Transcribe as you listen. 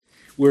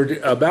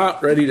We're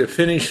about ready to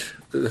finish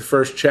the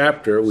first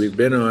chapter. We've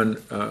been on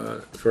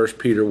 1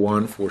 Peter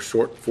 1 for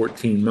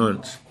 14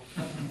 months.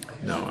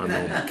 No, I'm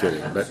only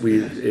kidding. But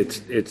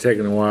it's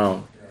taken a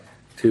while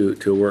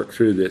to work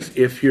through this.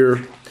 If you're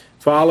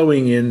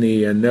following in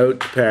the note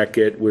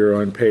packet, we're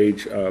on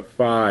page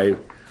 5.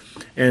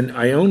 And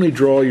I only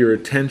draw your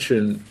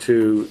attention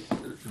to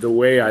the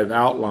way I've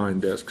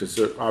outlined this, because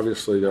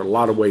obviously there are a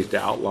lot of ways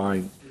to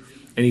outline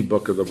any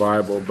book of the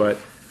Bible, but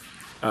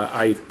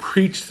I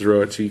preach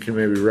through it so you can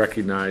maybe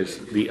recognize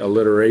the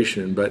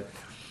alliteration. But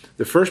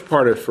the first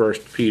part of 1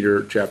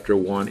 Peter chapter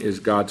 1 is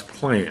God's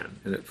plan,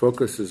 and it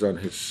focuses on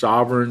his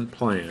sovereign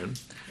plan.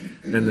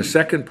 And the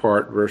second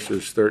part,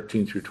 verses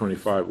 13 through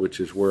 25,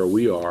 which is where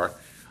we are,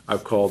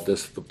 I've called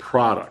this the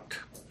product.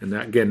 And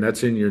that, again,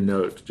 that's in your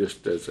notes,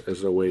 just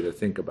as a way to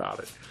think about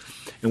it.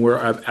 And we're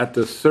at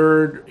the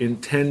third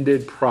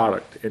intended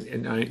product.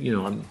 And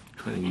I'm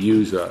trying to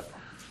use a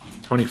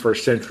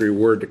 21st century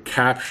word to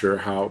capture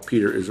how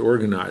Peter is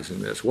organizing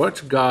this.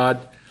 What's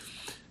God,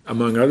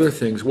 among other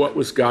things, what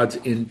was God's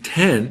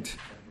intent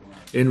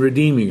in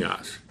redeeming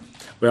us?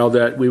 Well,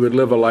 that we would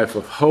live a life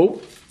of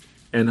hope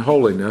and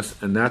holiness,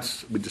 and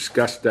we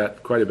discussed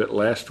that quite a bit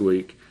last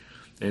week,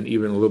 and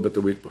even a little bit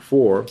the week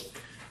before.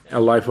 A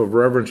life of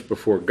reverence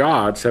before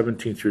God,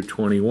 17 through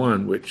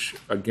 21, which,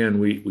 again,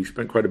 we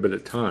spent quite a bit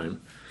of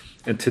time.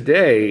 And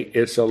today,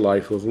 it's a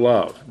life of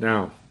love.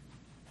 Now,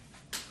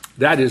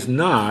 that is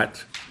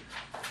not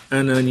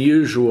an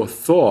unusual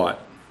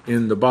thought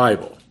in the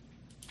Bible.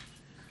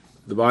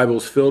 The Bible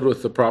is filled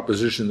with the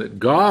proposition that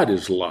God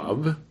is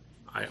love.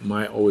 I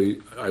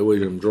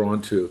always am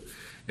drawn to,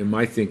 in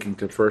my thinking,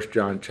 to 1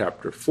 John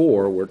chapter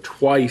 4, where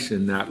twice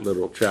in that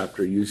little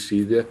chapter you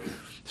see the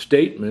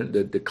statement,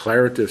 the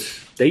declarative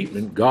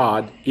statement,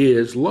 God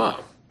is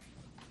love.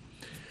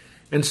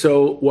 And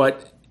so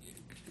what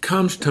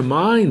comes to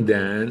mind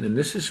then, and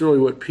this is really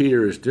what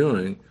Peter is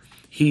doing,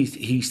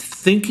 he's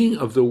thinking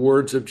of the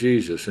words of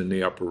Jesus in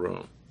the upper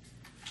room.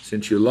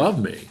 Since you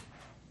love me,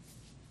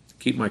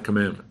 keep my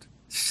commandments.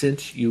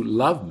 Since you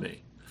love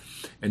me.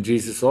 And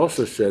Jesus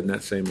also said in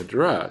that same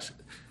address,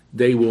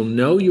 they will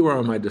know you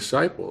are my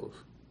disciples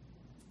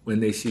when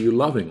they see you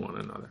loving one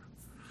another.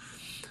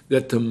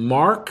 That the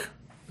mark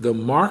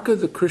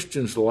of the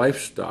Christian's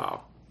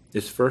lifestyle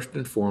is first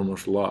and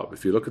foremost love.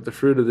 If you look at the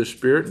fruit of the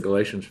Spirit in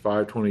Galatians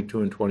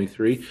 5:22 and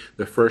 23,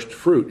 the first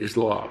fruit is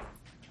love.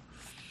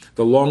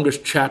 The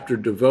longest chapter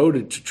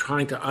devoted to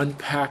trying to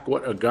unpack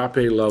what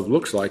agape love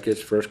looks like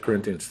is 1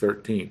 Corinthians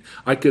 13.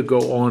 I could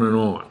go on and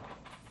on.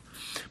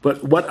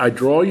 But what I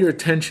draw your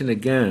attention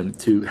again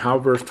to how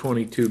verse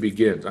 22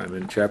 begins. I'm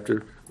in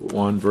chapter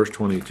 1, verse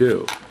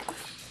 22.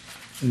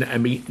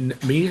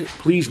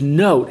 Please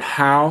note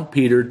how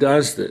Peter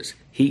does this.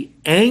 He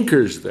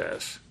anchors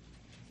this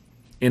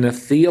in a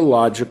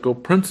theological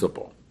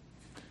principle.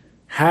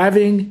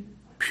 Having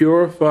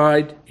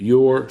purified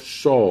your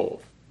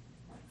soul.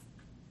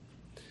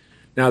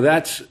 Now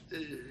that's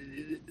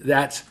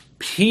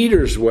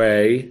Peter's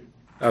way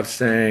of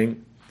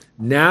saying,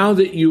 now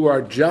that you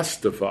are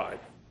justified,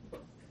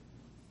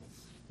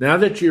 now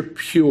that you're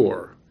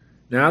pure,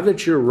 now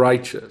that you're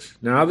righteous,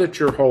 now that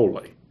you're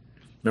holy.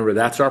 Remember,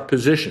 that's our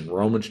position.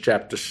 Romans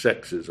chapter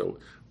 6 is a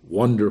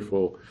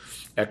wonderful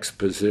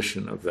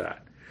exposition of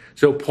that.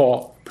 So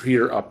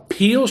Peter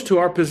appeals to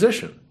our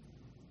position.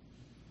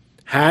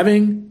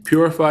 Having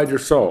purified your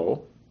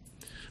soul,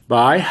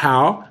 by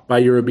how? By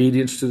your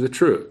obedience to the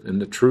truth. And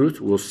the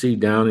truth, we'll see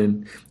down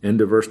in end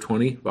of verse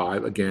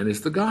 25 again, is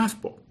the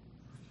gospel.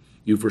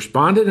 You've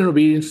responded in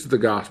obedience to the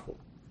gospel.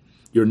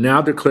 You're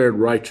now declared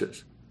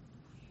righteous.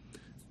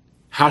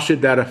 How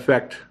should that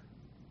affect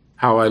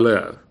how I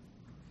live?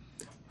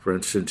 For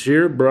in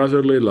sincere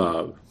brotherly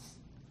love,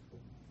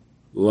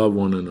 love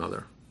one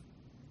another.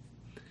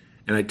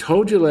 And I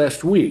told you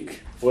last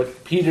week,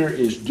 what Peter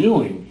is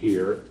doing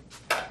here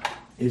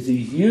is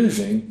he's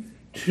using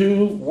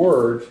two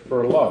words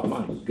for love.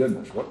 My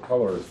goodness, what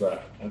color is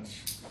that?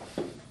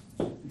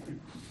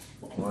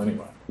 Well,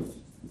 anyway,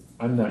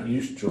 I'm not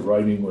used to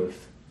writing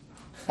with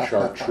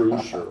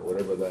chartreuse or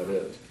whatever that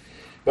is.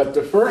 But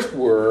the first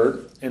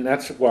word, and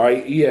that's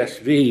why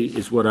ESV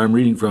is what I'm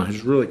reading from,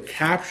 has really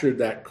captured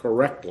that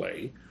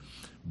correctly.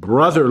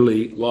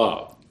 Brotherly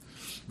love.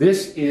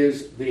 This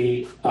is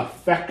the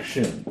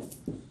affection,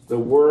 the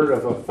word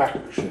of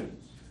affection.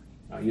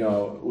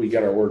 We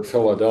get our word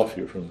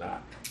Philadelphia from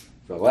that.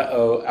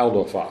 Phileo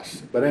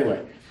eldophos. But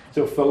anyway,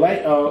 so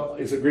phileo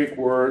is a Greek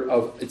word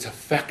of its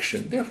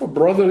affection. Therefore,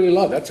 brotherly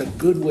love, that's a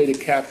good way to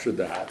capture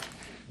that.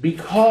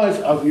 Because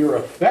of your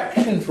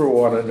affection for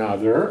one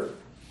another,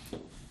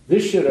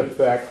 this should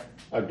affect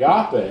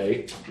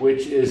agape,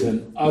 which is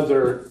an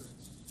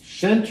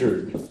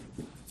other-centered,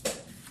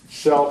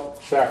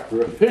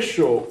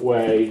 self-sacrificial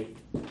way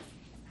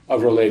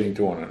of relating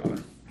to one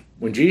another.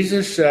 When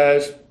Jesus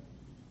says,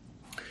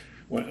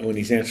 when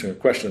he's answering a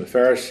question of the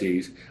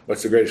Pharisees,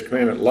 what's the greatest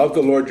commandment? Love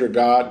the Lord your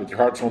God with your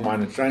heart, soul,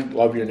 mind, and strength.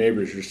 Love your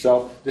neighbor as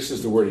yourself. This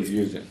is the word he's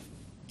using.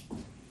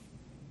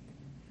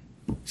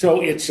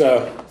 So it's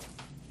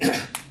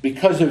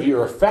because of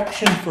your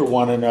affection for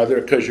one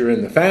another, because you're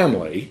in the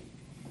family,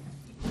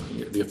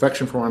 the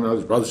affection for one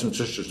another, brothers and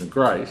sisters in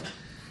Christ,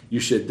 you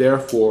should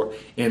therefore,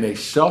 in a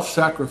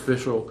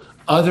self-sacrificial,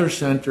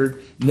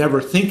 other-centered, never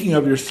thinking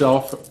of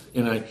yourself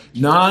in a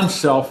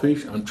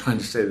non-selfish, I'm trying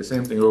to say the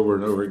same thing over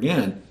and over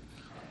again,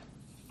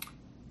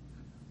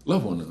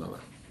 love one another.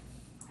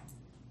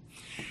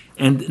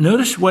 And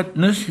notice what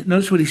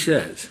he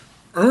says.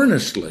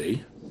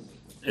 Earnestly,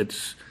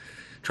 it's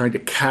trying to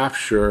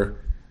capture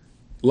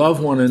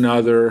love one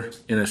another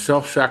in a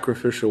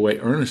self-sacrificial way,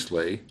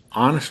 earnestly,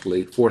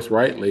 honestly,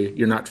 forthrightly.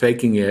 You're not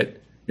faking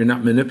it. You're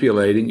not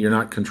manipulating. You're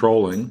not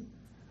controlling.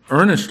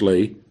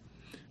 Earnestly,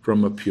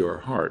 from a pure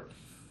heart.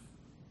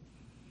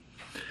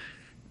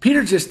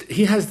 Peter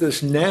he has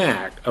this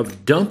knack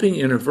of dumping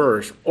in a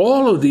verse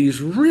all of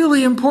these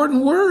really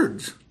important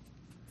words.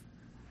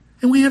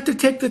 And we have to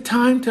take the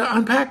time to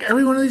unpack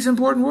every one of these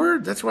important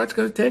words. That's why it's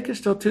going to take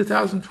us till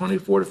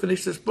 2024 to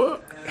finish this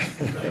book.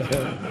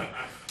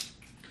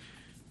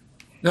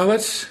 Now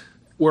let's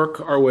work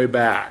our way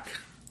back.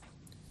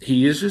 He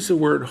uses the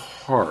word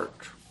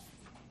heart.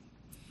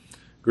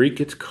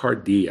 Greek, it's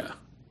cardia.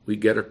 We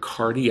get a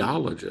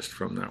cardiologist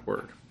from that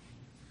word.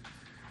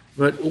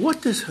 But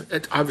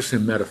it's obviously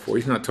a metaphor.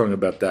 He's not talking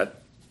about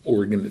that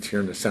organ that's here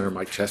in the center of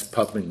my chest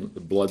pumping the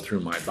blood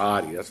through my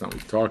body. That's not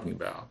what he's talking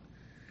about.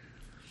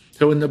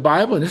 So in the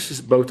Bible, and this is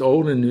both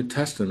Old and New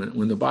Testament,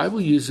 when the Bible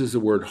uses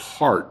the word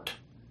heart,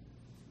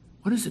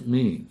 what does it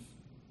mean?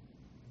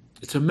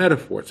 It's a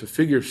metaphor. It's a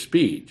figure of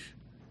speech.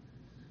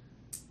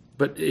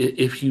 But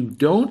if you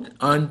don't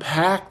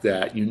unpack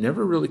that, you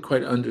never really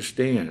quite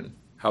understand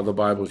how the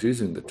Bible's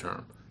using the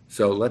term.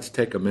 So let's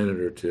take a minute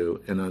or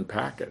two and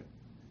unpack it.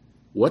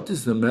 What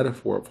does the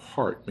metaphor of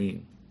heart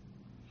mean?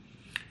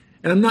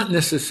 And I'm not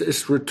necessarily,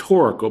 it's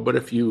rhetorical, but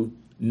if you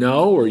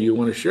know or you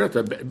want to share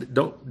it,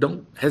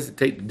 don't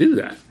hesitate to do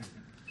that.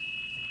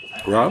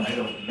 Rob? I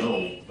don't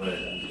know, but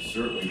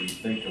certainly we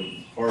think of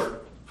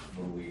heart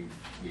when we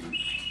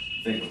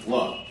think of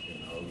love.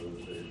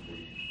 The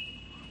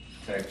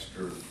text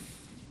or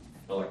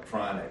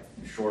electronic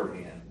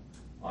shorthand,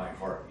 I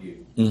heart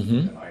you,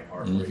 and I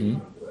heart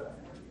radio.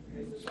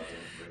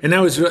 And that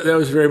was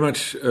very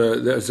much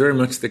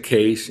the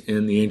case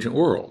in the ancient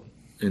world.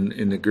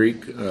 In the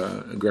Greek,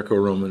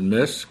 Greco-Roman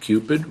myths,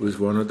 Cupid was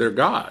one of their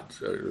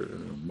gods, a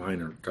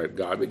minor type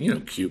god, but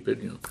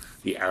Cupid,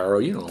 the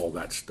arrow, all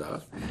that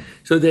stuff.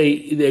 So they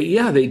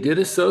did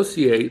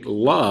associate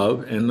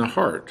love and the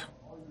heart.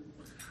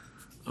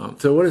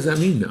 So what does that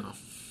mean now?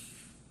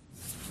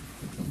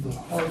 The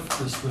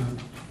heart is the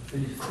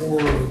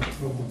core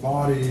of the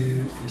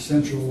body,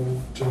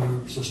 essential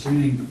to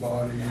sustaining the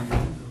body,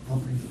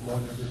 pumping the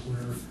blood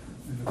everywhere.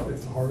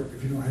 And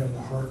if you don't have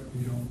the heart,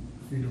 you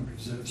don't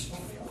exist.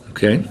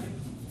 Okay.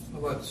 How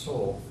about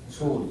soul?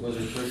 Soul, was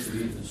it supposed to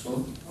be the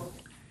soul?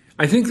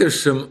 I think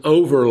there's some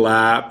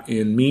overlap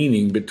in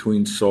meaning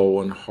between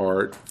soul and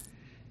heart,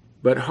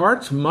 but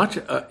heart's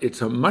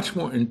it's a much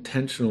more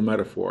intentional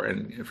metaphor,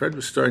 and Fred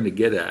was starting to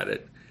get at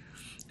it.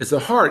 Is the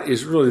heart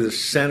is really the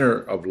center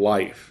of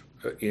life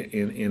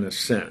in a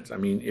sense. I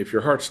mean, if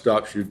your heart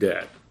stops, you're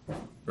dead,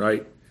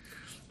 right?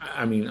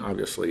 I mean,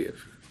 obviously,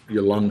 if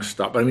your lungs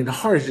stop, but I mean, the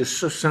heart is just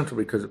so central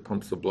because it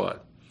pumps the blood.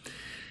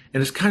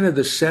 And it's kind of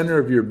the center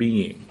of your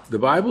being. The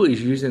Bible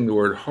is using the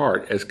word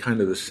heart as kind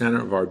of the center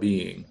of our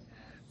being,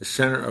 the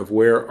center of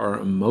where our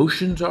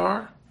emotions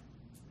are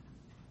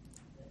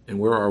and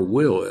where our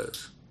will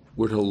is.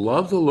 We're to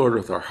love the Lord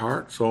with our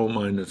heart, soul,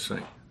 mind, and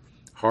strength.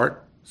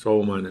 Heart,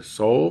 soul, mind, and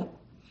soul.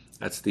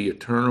 That's the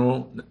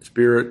eternal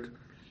spirit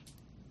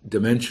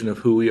dimension of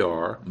who we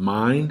are.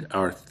 Mind,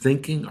 our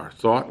thinking, our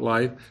thought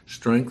life,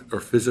 strength,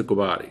 our physical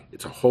body.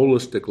 It's a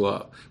holistic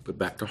love. But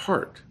back to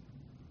heart.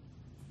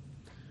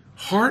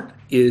 Heart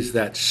is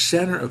that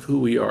center of who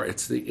we are.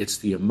 It's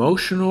the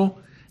emotional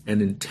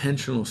and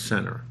intentional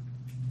center.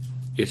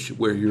 It's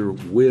where your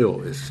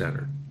will is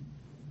centered.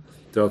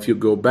 So if you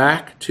go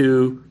back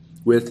to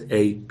with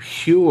a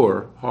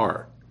pure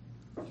heart,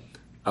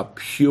 a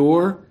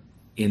pure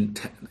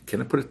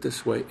can I put it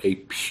this way? A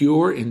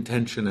pure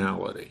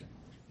intentionality.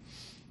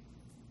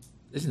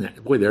 Isn't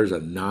that, boy, there's a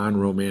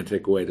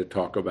non-romantic way to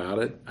talk about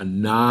it.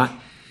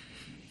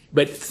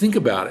 But think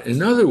about it.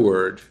 In other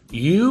words,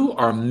 you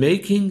are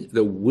making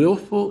the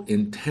willful,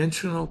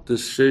 intentional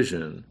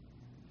decision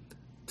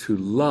to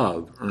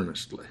love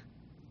earnestly.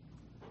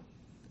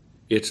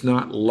 It's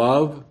not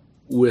love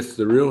with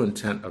the real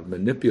intent of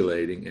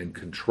manipulating and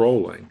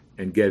controlling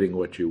and getting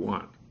what you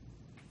want.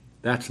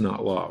 That's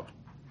not love.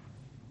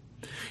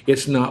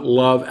 It's not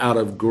love out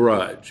of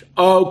grudge.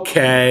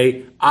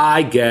 Okay,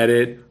 I get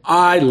it.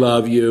 I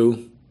love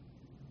you.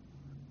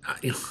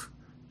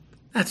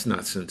 That's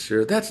not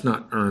sincere. That's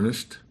not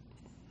earnest.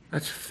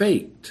 That's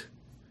faked.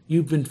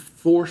 You've been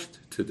forced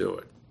to do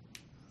it.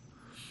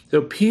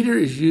 So Peter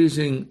is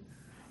using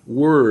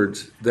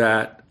words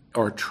that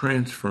are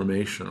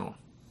transformational.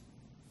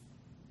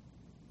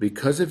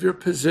 Because of your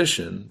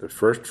position, the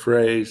first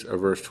phrase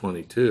of verse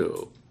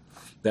 22,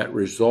 that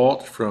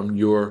results from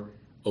your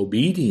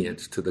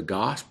obedience to the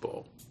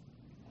gospel,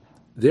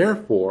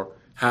 Therefore,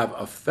 have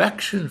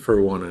affection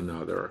for one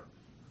another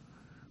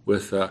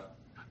with a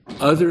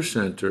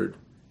other-centered,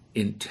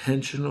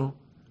 intentional,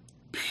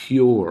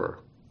 pure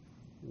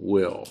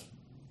will.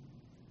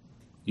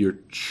 You're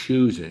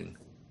choosing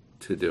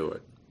to do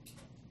it.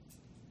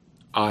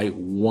 I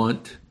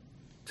want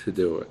to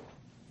do it.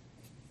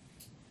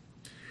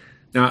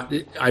 Now,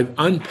 I've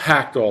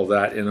unpacked all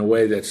that in a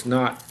way that's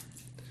not,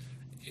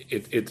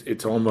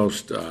 it's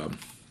almost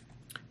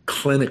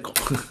clinical.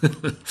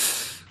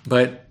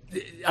 But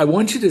I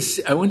want you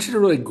to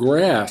really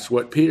grasp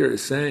what Peter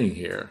is saying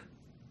here.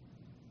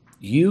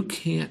 You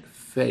can't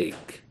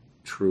fake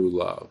true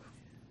love.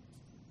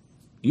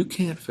 You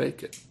can't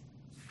fake it.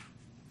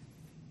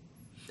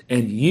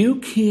 And you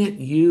can't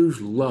use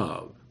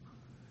love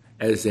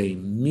as a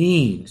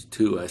means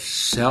to a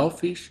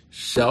selfish,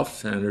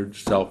 self-centered,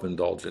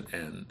 self-indulgent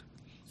end.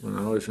 When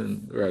I was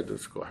in graduate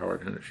school,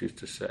 Howard Hendricks used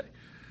to say,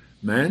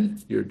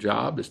 "Men, your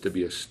job is to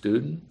be a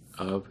student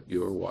of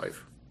your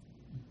wife.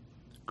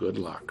 Good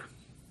luck."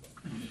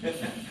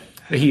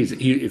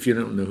 If you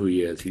don't know who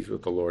he is, he's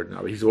with the Lord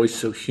now. But he's always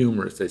so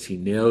humorous as he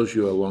nails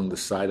you along the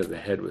side of the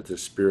head with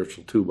his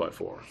spiritual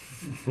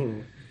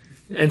 2x4.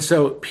 And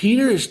so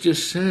Peter is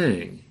just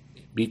saying,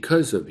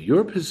 because of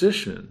your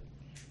position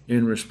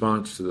in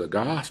response to the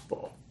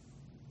gospel,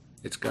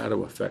 it's got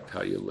to affect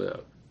how you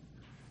live.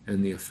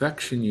 And the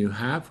affection you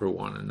have for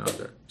one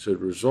another should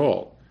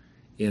result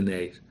in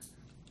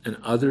an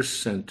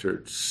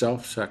other-centered,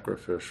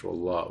 self-sacrificial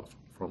love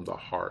from the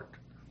heart.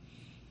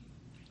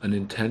 An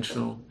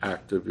intentional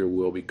act of your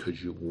will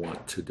because you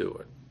want to do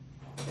it.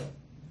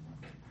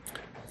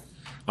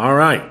 All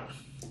right.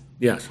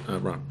 Yes,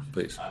 Ron,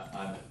 please.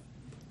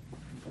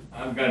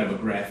 I'm kind of a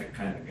graphic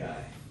kind of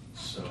guy,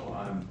 so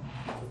I'm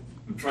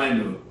trying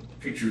to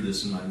picture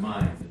this in my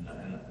mind,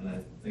 and I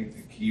think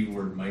the key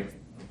word might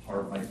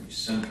be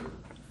center.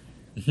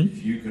 Mm-hmm.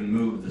 If you can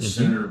move the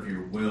center of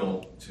your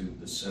will to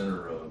the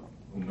center of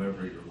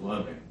whomever you're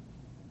loving,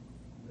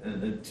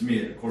 and to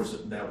me, of course,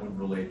 that would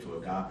relate to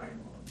agape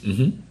love.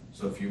 Mm-hmm.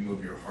 So if you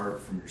move your heart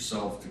from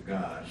yourself to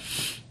God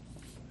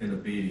in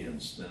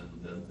obedience,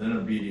 then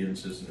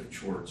obedience isn't a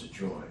chore, it's a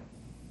joy.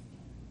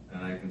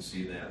 And I can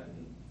see that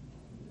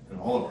in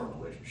all of our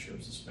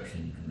relationships,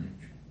 especially in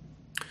marriage.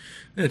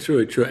 That's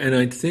really true. And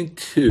I think,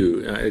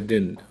 too, I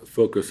didn't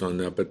focus on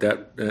that, but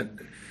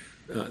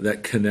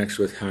that connects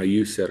with how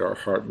you said our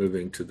heart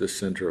moving to the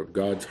center of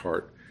God's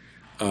heart.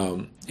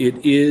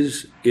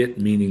 It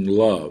meaning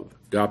love,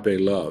 agape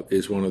love,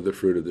 is one of the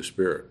fruit of the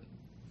Spirit.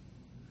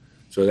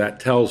 So that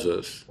tells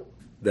us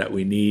that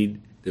we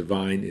need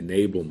divine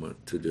enablement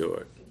to do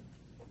it.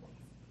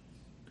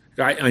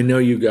 I know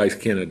you guys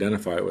can't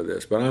identify with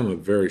this, but I'm a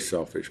very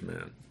selfish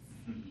man.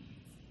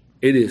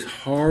 It is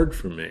hard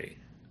for me.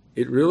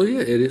 It really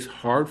is. It is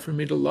hard for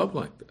me to love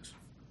like this.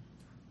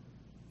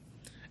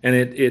 And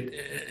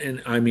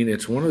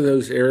it's one of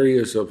those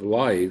areas of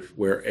life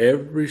where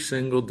every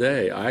single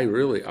day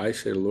I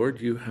say,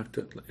 Lord, you have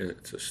to,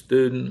 it's a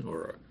student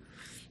or a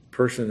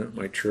person at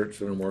my church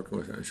that I'm working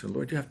with, and I said,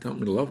 Lord, you have to help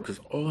me to love, because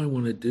all I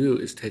want to do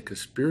is take a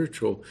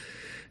spiritual,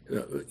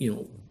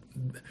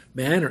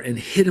 manner and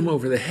hit him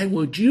over the head.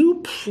 Would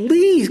you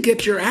please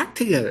get your act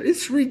together?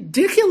 It's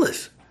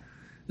ridiculous.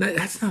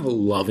 That's not a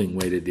loving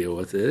way to deal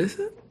with it, is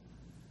it?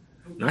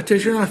 Not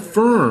that you're not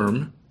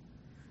firm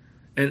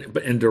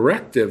and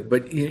directive,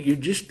 but you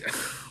just.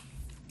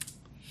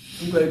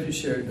 I'm glad you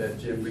shared that,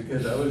 Jim,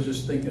 because I was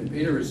just thinking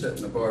Peter was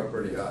setting the bar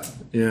pretty high.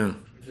 Yeah.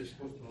 We're just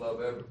supposed to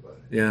love everybody.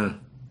 Yeah.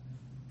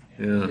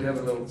 Yeah. You have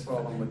a little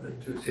problem with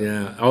it too. So.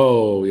 Yeah.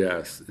 Oh,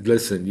 yes.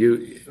 Listen,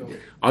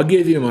 I'll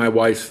give you my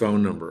wife's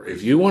phone number.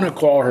 If you want to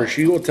call her,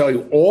 she will tell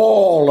you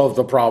all of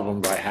the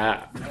problems I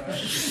have.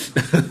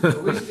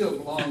 But we still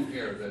belong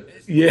here.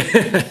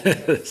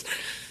 Yes.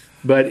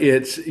 But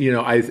it's,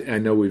 I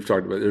know we've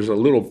talked about it. There's a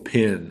little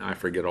pin, I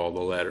forget all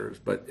the letters,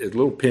 but it's a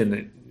little pin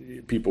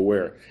that people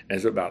wear, and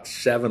it's about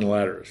 7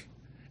 letters.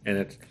 And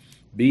it's,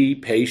 be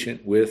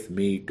patient with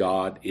me,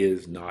 God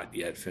is not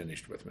yet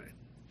finished with me.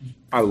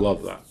 I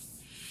love that.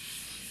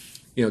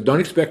 Don't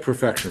expect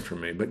perfection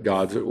from me, but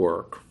God's at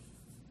work.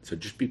 So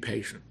just be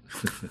patient.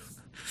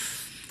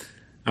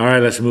 All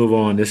right, let's move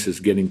on. This is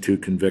getting too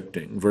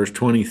convicting. Verse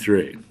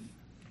 23.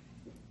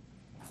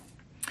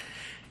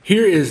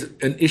 Here is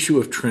an issue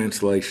of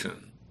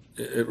translation.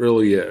 It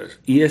really is.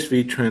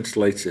 ESV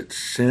translates it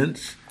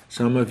since.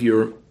 Some of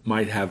you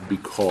might have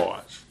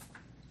because.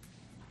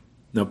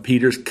 Now,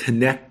 Peter's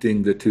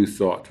connecting the two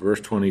thoughts,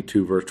 verse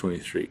 22, verse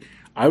 23.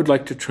 I would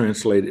like to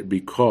translate it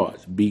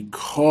because.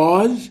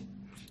 Because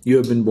you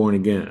have been born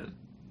again,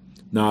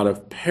 not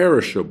of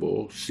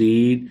perishable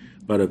seed,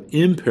 but of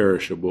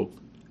imperishable,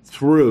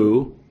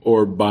 through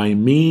or by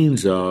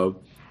means of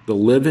the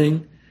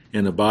living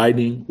and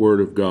abiding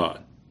Word of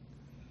God.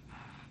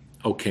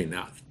 Okay,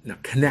 now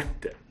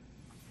connect it.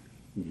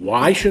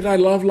 Why should I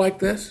love like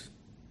this?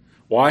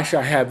 Why should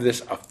I have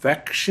this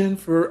affection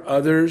for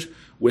others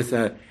with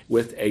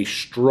a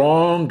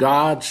strong,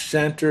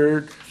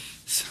 God-centered,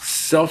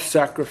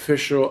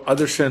 self-sacrificial,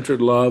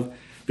 other-centered love?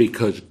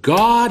 Because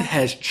God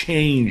has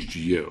changed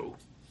you.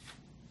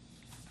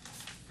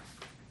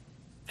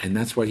 And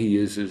that's why he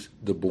uses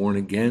the born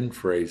again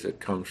phrase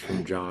that comes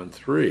from John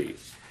 3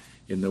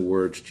 in the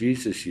words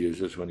Jesus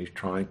uses when he's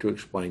trying to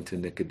explain to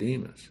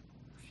Nicodemus.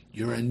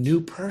 You're a new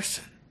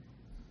person.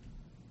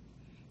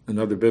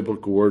 Another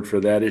biblical word for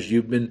that is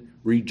you've been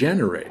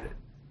regenerated.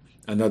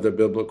 Another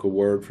biblical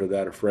word for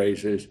that, a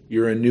phrase, is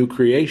you're a new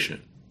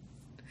creation.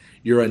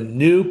 You're a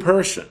new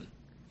person.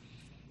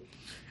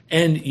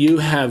 And you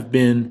have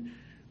been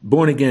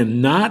born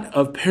again, not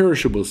of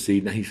perishable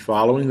seed. Now he's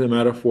following the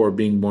metaphor of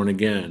being born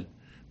again.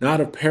 Not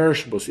of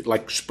perishable seed,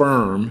 like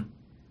sperm,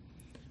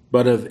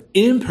 but of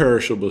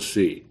imperishable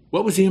seed.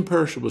 What was the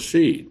imperishable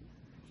seed?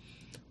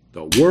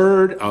 The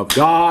Word of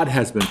God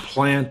has been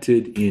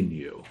planted in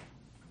you.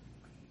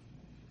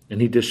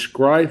 And he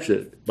describes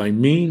it by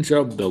means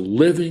of the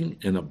living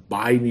and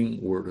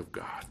abiding Word of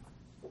God.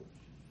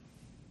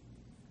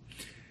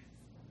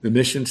 The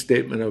mission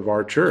statement of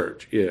our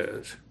church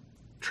is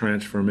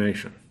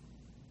transformation.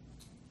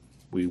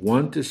 We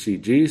want to see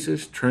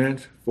Jesus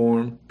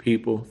transform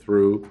people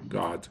through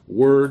God's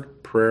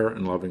Word, prayer,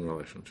 and loving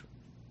relationship.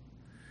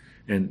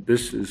 And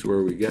this is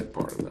where we get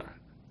part of that.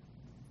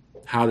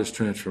 How does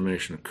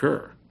transformation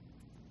occur?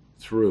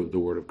 Through the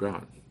Word of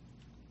God.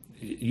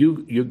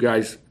 You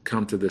guys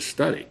come to this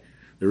study.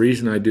 The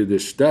reason I do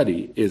this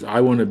study is I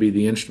want to be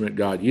the instrument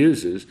God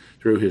uses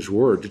through His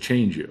Word to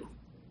change you.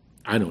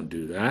 I don't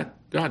do that.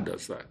 God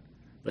does that.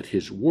 But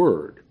His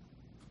Word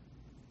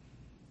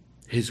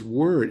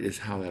is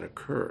how that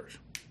occurs.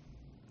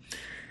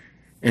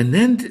 And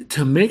then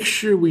to make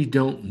sure we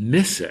don't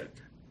miss it,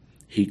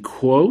 he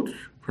quotes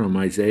from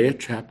Isaiah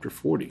chapter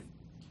 40.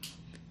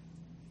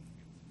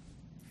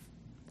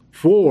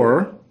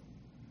 For,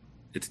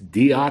 it's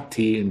diat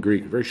in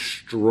Greek, a very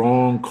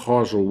strong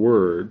causal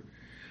word,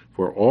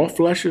 for all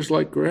flesh is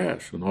like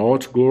grass, and all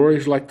its glory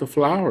is like the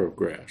flower of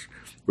grass.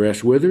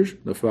 Grass withers,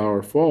 the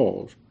flower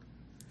falls,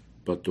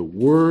 but the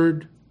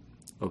word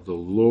of the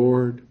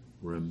Lord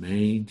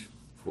remains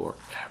forever.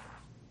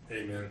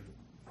 Amen.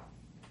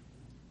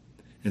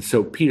 And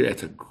so, Peter,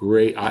 that's a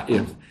great,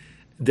 if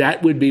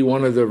that would be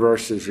one of the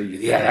verses,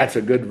 that's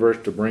a good verse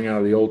to bring out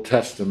of the Old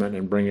Testament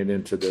and bring it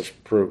into this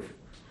proof.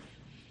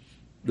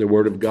 The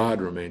Word of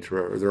God remains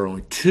forever. There are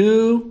only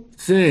two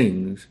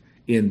things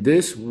in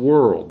this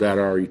world that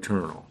are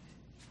eternal: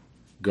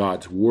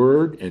 God's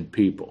Word and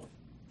people.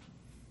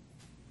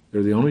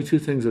 They're the only two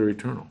things that are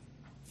eternal.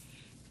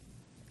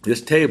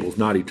 This table is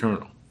not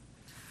eternal.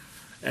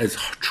 As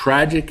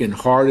tragic and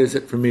hard as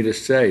it for me to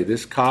say,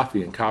 this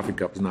coffee and coffee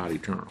cup is not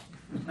eternal.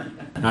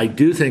 I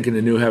do think in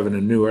the new heaven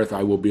and new earth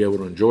I will be able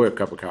to enjoy a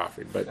cup of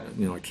coffee, but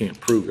I can't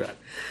prove that.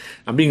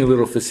 I'm being a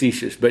little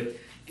facetious, but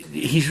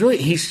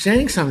he's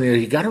saying something that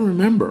you got to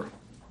remember.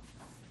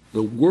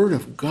 The Word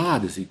of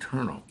God is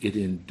eternal. It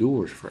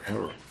endures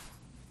forever.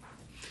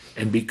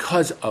 And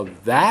because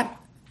of that,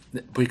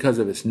 because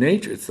of its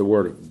nature, it's the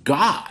Word of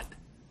God,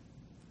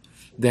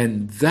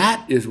 then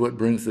that is what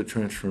brings the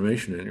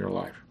transformation in your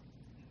life.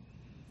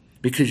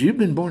 Because you've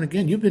been born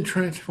again, you've been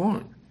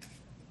transformed.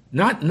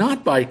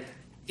 Not by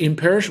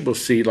imperishable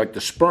seed like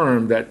the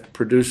sperm that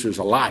produces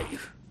a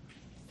life,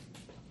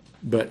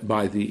 but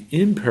by the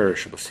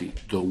imperishable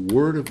seed, the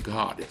Word of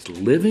God. It's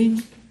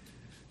living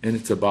and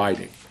it's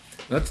abiding.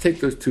 Let's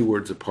take those two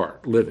words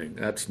apart. Living,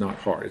 that's not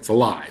hard. It's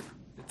alive.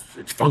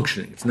 It's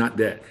functioning. It's not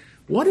dead.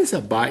 What is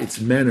abide?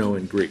 It's meno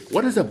in Greek.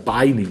 What does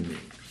abiding mean?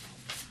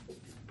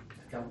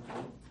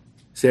 Accountable.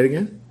 Say it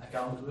again?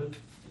 Accountable.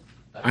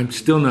 I'm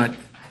still not...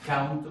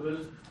 Accountable.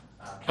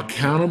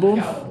 Accountable?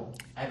 Accountable.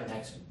 I have an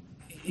accent.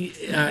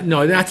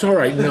 No, that's all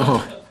right.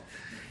 No.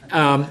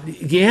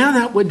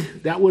 That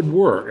would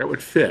work. That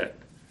would fit.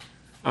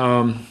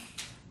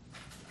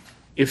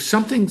 If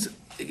something's...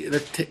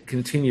 Let's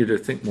continue to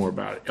think more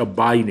about it.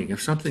 Abiding.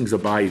 If something's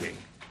abiding,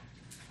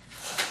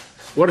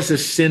 what is a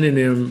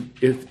synonym?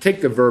 Take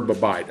the verb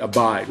abide.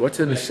 Abide. What's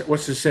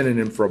the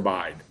synonym for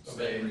abide?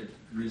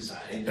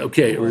 Reside.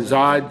 Okay,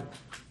 reside,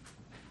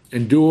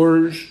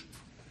 endures.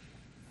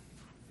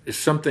 If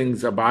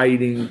something's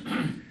abiding,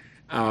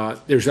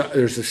 there's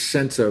a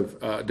sense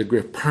of degree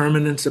of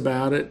permanence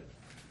about it.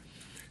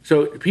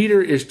 So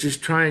Peter is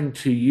just trying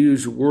to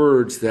use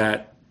words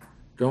that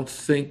don't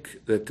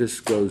think that this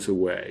goes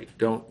away.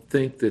 Don't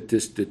think that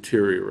this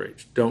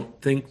deteriorates.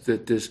 Don't think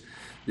that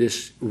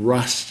this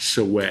rusts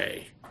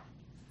away.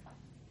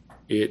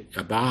 It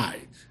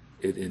abides.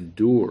 It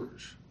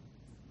endures.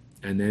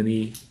 And then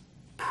he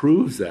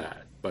proves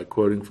that by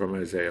quoting from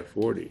Isaiah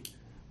 40.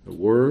 The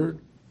word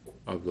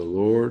of the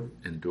Lord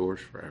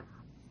endures forever.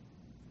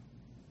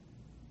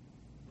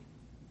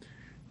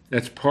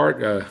 That's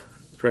part,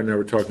 Fred and I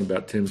were talking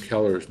about Tim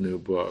Keller's new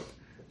book.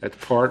 That's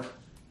part,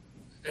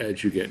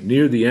 as you get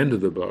near the end of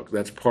the book,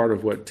 that's part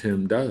of what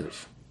Tim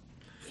does.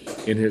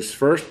 In his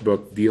first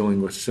book,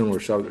 dealing with similar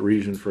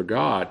reason for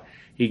God,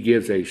 he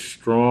gives a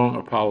strong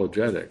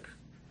apologetic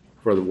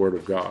for the Word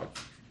of God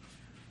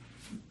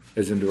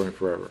as enduring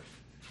forever.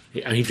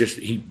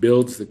 He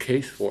builds the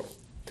case for it.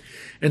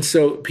 And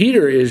so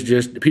Peter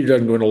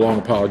doesn't go into a long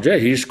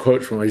apologetic. He just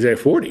quotes from Isaiah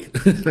 40.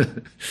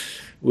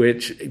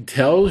 which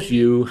tells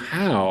you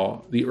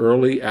how the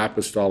early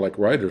apostolic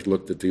writers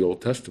looked at the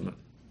Old Testament.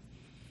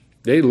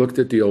 They looked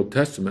at the Old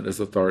Testament as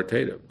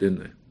authoritative, didn't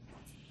they?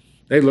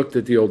 They looked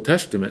at the Old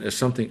Testament as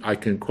something I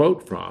can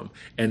quote from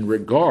and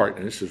regard,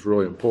 and this is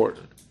really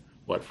important,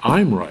 what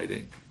I'm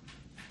writing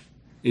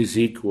is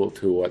equal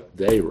to what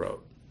they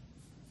wrote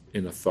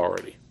in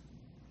authority.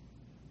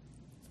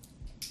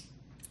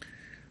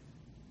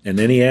 And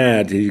then he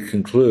adds, he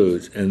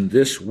concludes, and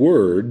this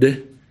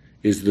word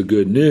is the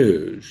good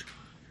news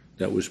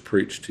that was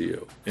preached to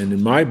you. And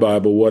in my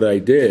Bible, what I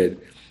did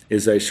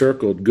is I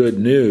circled good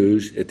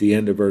news at the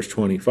end of verse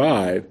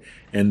 25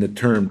 and the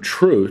term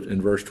truth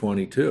in verse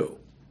 22.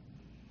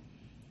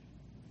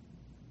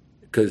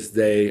 Because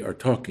they are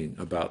talking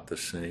about the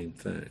same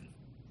thing.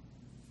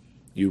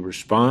 You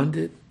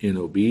responded in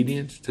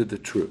obedience to the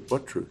truth.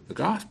 What truth? The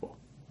gospel.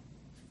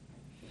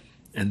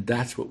 And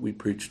that's what we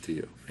preached to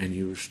you, and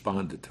you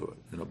responded to it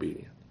in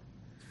obedience.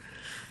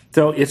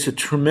 So it's a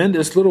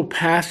tremendous little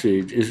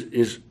passage.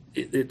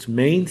 Its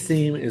main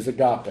theme is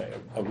agape,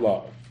 of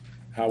love,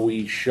 how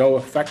we show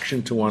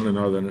affection to one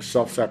another in a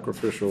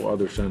self-sacrificial,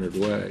 other-centered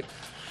way.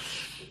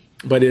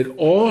 But it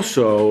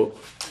also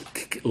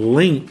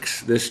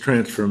links this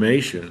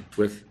transformation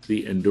with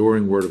the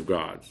enduring Word of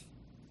God.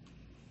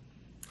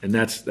 And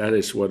that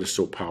is what is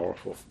so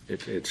powerful,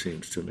 it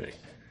seems to me.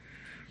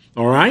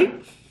 All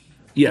right?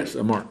 Yes,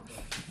 Mark.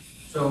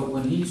 So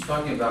when he's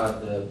talking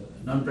about the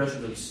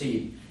non-perishable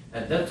seed,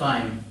 at that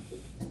time,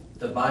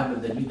 the Bible,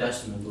 the New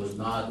Testament, was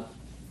not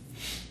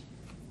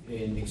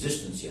in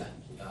existence yet.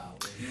 When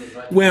he was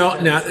writing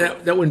Well, now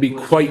that wouldn't be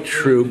quite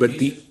true, but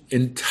the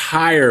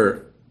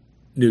entire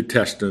New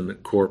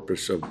Testament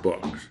corpus of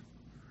books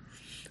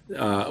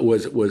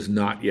was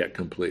not yet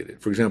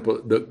completed. For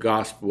example, the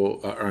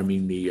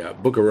the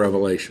Book of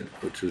Revelation,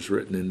 which was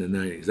written in the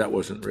 90s, that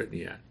wasn't written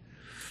yet.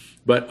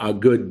 But a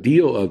good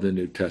deal of the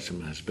New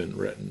Testament has been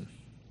written.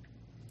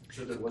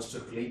 So there was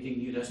circulating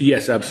New Testament?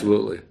 Yes,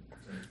 absolutely.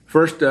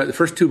 The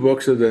first two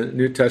books of the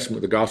New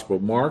Testament, the Gospel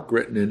of Mark,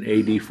 written in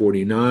AD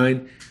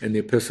 49, and the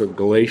Epistle of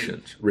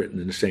Galatians, written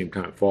in the same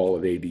time, fall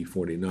of AD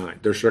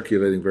 49. They're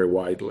circulating very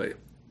widely.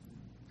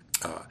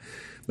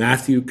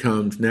 Matthew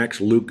comes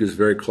next. Luke is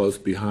very close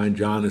behind.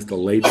 John is the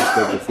latest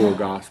of the four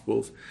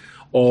Gospels.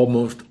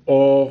 Almost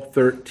all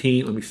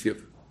 13,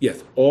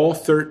 all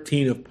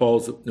 13 of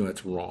Paul's, no,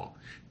 that's wrong.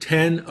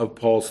 10 of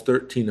Paul's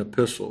 13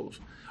 epistles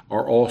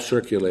are all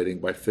circulating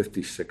by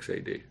 56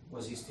 AD.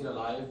 Was he still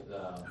alive,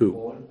 Who?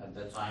 Paul, at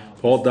that time?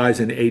 Paul dies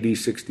in AD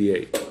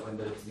 68. When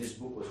this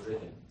book was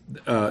written?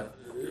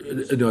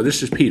 No,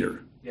 this is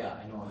Peter. Yeah,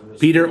 I know.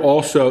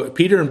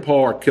 Peter and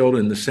Paul are killed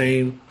in the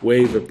same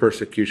wave of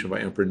persecution by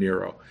Emperor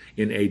Nero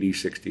in AD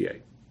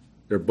 68.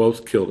 They're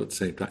both killed at the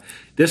same time.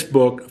 This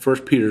book,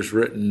 1 Peter, is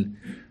written,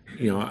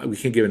 we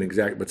can't give an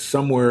exact, but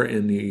somewhere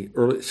in the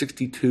early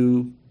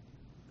 62,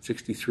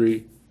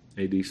 63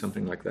 AD,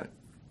 something like that,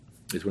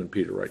 is when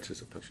Peter writes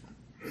his epistle.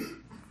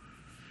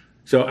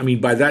 So,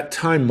 by that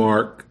time,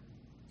 Mark,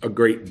 a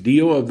great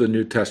deal of the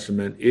New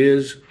Testament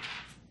is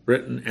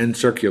written and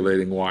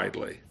circulating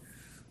widely,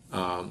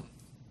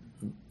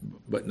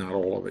 but not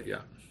all of it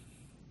yet.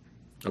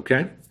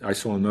 Okay? I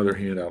saw another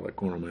hand out of the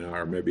corner of my eye,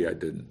 or maybe I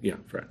didn't. Yeah,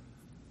 Fred.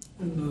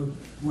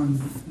 When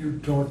you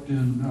talked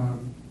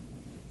in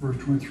verse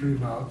 23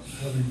 about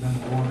having been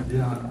born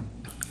again,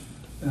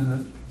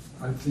 and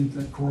I think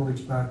that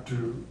correlates back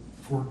to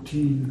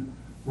 14,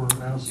 where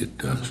as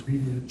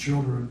obedient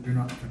children do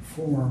not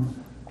conform.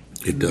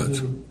 It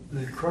does.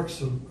 The crux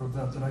of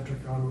that I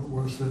took out of it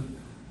was that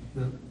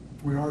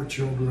we are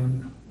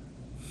children,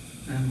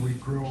 and we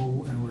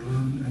grow and we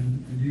learn,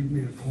 and you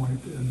made a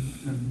point,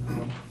 and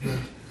that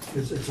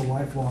it's a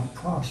lifelong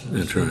process.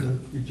 That's right. That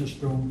you just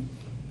don't,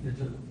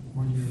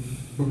 when you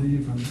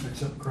believe and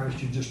accept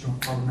Christ, you just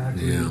don't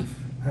automatically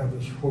have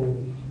this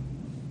whole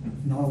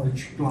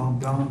knowledge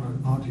glommed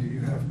down onto you.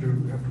 You have to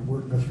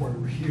work. That's why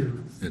we're here.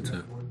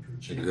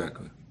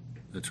 Exactly.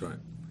 That's right.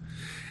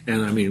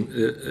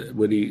 And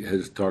Woody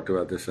has talked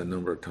about this a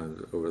number of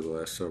times over the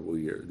last several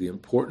years. The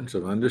importance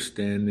of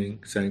understanding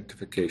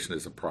sanctification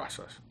is a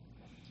process.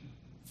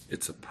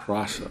 It's a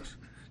process.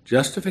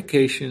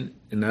 Justification,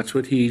 and that's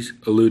what he's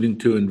alluding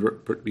to in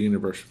beginning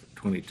of verse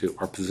 22,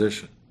 our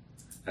position.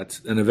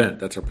 That's an event.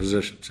 That's our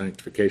position.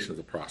 Sanctification is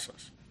a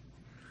process.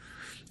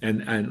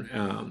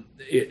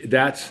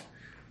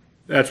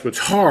 That's what's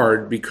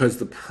hard, because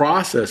the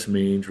process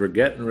means we're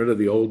getting rid of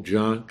the old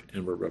junk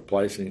and we're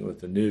replacing it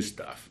with the new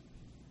stuff.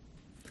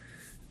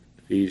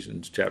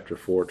 Ephesians chapter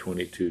 4,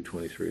 22,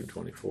 23, and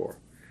 24.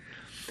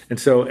 And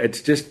so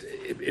it's just,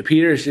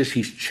 Peter is just,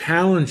 he's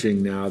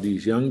challenging now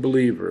these young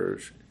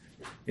believers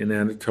in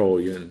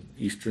Anatolia and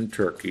Eastern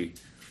Turkey.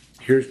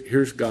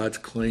 Here's God's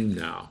claim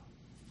now.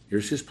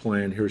 Here's his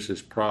plan. Here's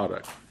his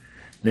product.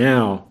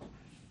 Now,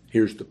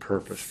 here's the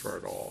purpose for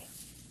it all.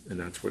 And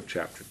that's what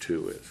chapter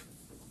 2 is.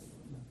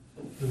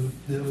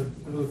 The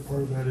other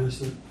part of that is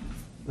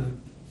that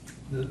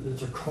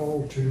it's a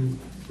call to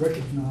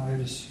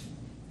recognize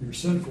your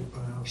sinful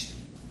past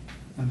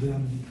and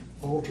then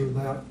alter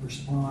that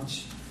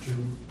response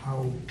to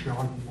how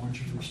God wants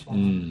you to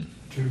respond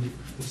to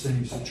the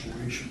same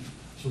situation,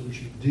 so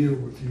that you deal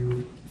with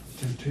your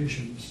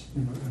temptations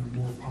in a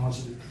more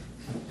positive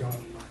and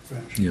godly-like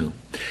fashion.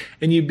 Yeah.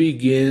 And you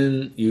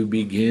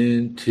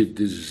begin to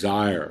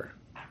desire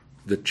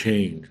the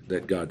change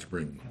that God's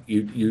bringing.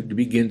 You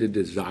begin to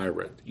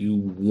desire it. You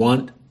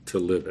want to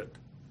live it.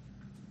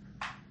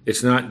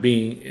 It's not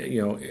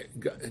being,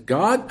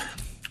 God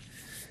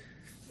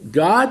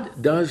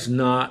does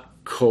not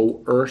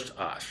coerce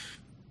us.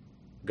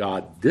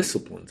 God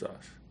disciplines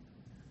us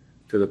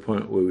to the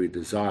point where we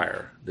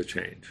desire the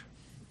change.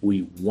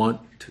 We want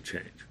to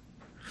change.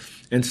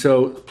 And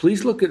so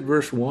please look at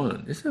verse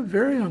 1. It's a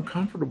very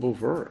uncomfortable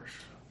verse.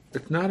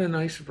 It's not a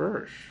nice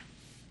verse.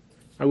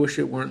 I wish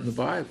it weren't in the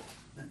Bible.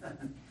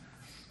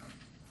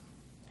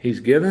 He's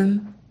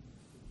given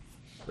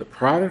the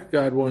product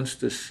God wants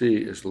to see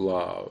is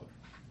love.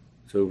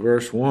 So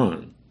verse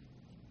 1,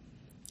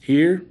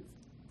 here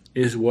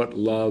is what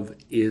love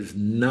is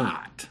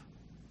not.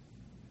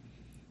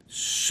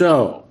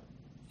 So,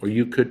 or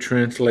you could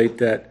translate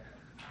that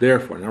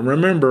therefore. Now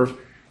remember,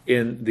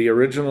 in the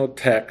original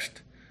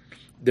text,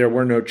 there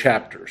were no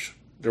chapters.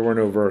 There were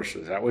no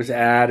verses. That was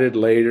added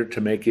later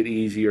to make it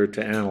easier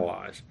to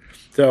analyze.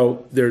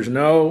 So there's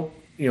no,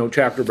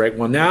 chapter break.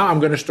 Well, now I'm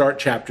going to start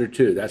chapter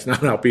 2. That's not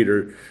how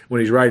Peter,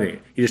 when he's writing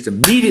it. He just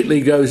immediately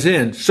goes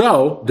in.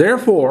 So,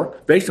 therefore,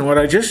 based on what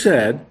I just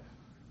said,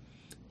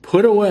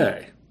 put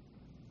away.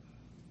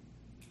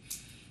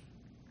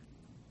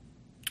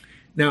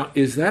 Now,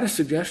 is that a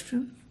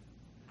suggestion?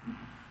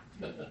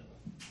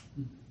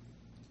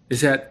 Is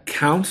that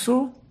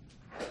counsel?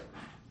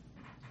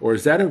 Or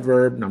is that a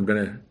verb, and I'm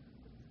going to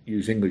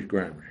use English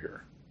grammar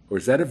here, or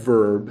is that a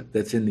verb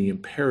that's in the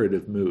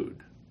imperative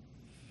mood?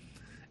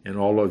 And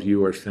all of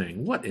you are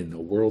saying, what in the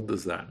world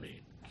does that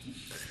mean?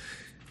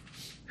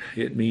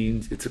 It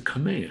means it's a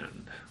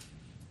command.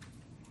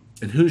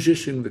 And who's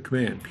issuing the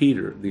command?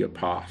 Peter, the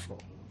apostle.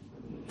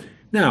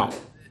 Now,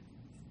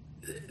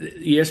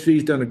 the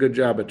ESV's done a good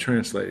job of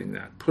translating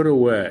that. Put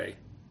away.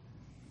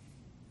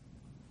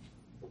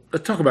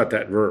 Let's talk about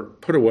that verb,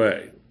 put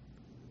away.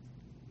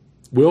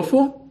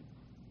 Willful?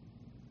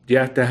 Do you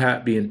have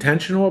to be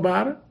intentional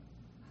about it?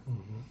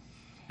 Mm-hmm.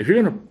 If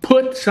you're going to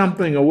put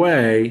something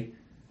away,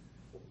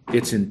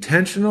 it's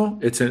intentional,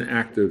 it's an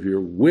act of your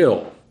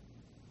will.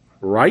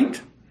 Right?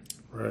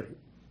 Right.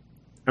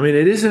 I mean,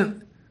 it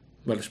isn't,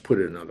 well, let's put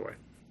it another way.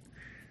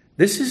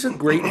 This is a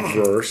great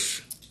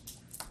verse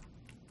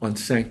on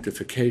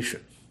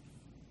sanctification.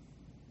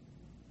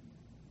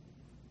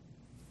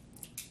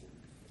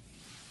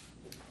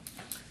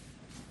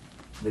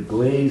 The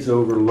glaze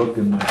over look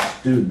in my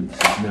students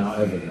is now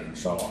evident,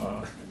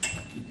 so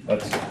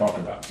let's talk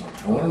about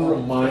something. I want to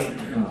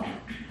remind, I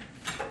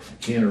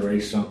can't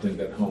erase something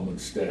that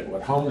Homestead.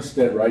 What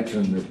Homestead writes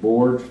on the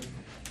board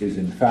is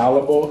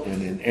infallible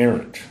and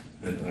inerrant,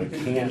 and I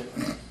can't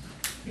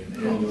in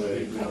any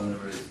way.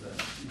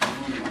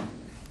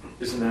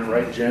 Isn't that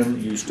right, Jim?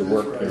 You used to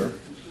work there.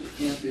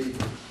 Can't be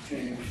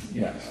changed.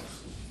 Yes.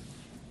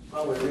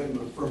 Probably written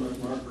with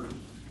permanent marker.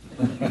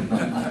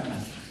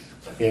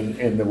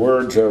 In the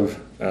words of,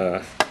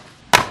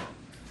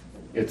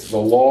 it's the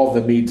law of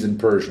the Medes and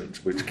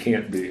Persians, which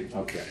can't be.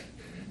 Okay.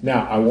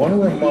 Now, I want to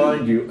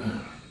remind you,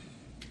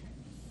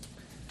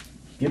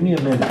 give me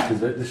a minute,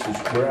 because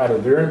we're at a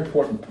very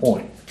important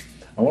point.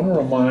 I want to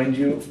remind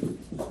you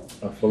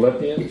of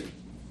Philippians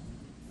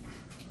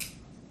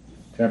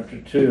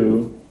chapter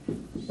 2,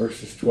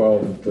 verses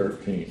 12 and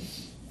 13.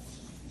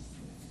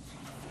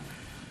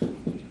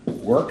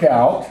 Work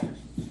out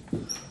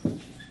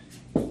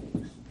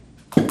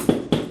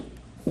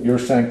your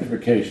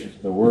sanctification.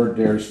 The word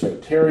there is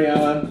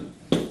soterion,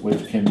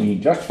 which can mean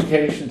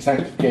justification,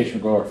 sanctification,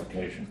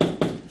 glorification.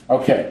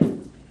 Okay,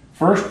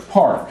 first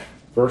part.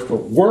 First,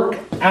 work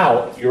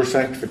out your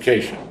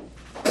sanctification.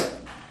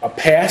 A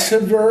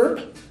passive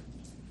verb.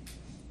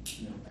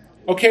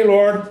 Okay,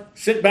 Lord,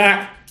 sit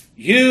back.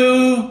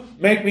 You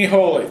make me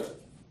holy.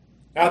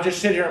 I'll just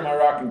sit here in my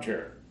rocking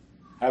chair.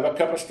 Have a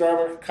cup of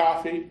Starbucks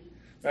coffee,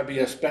 maybe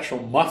a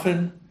special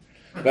muffin,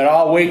 but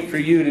I'll wait for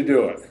you to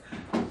do it.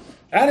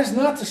 That is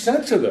not the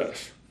sense of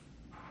this.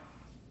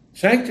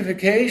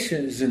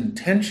 Sanctification is an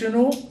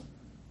intentional,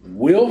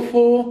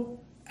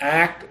 willful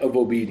act of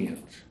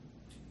obedience.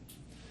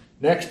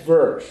 Next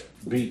verse.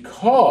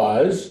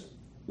 Because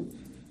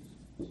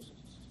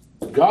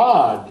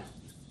God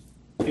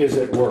is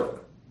at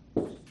work.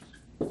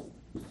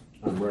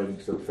 I'm writing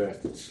so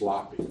fast it's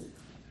sloppy.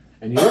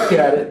 And you look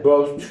at it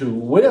both to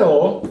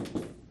will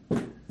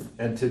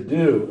and to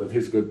do of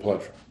his good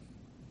pleasure.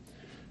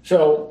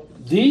 So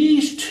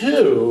these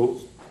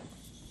two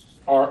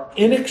are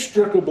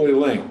inextricably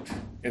linked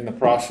in the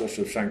process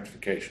of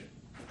sanctification.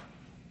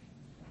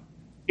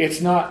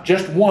 It's not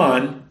just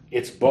one,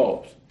 it's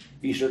both.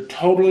 These are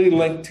totally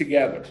linked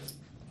together.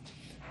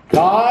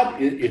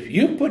 God, if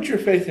you put your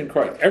faith in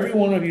Christ, every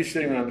one of you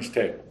sitting around this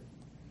table,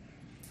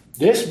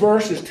 this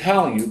verse is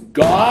telling you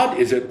God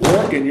is at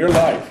work in your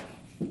life.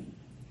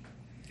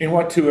 In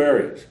what two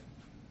areas?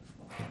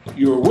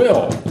 Your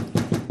will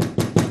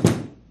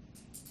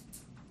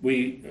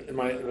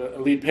my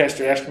lead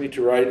pastor asked me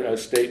to write a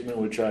statement,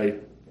 which I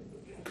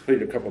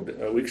completed a couple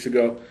of weeks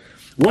ago.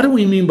 What do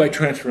we mean by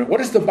transformation? What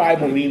does the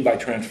Bible mean by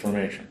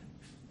transformation?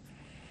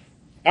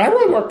 I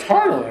really worked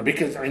hard on it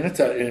because, it's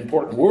an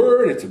important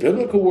word. It's a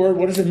biblical word.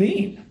 What does it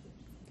mean?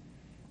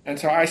 And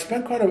so I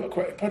spent quite a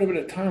bit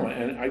of time on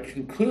it, and I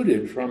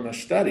concluded from a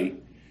study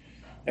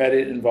that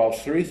it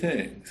involves three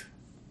things.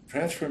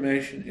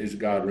 Transformation is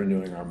God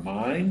renewing our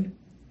mind,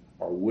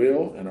 our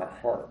will, and our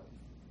heart.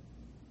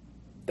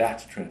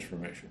 That's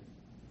transformation.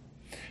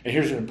 And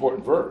here's an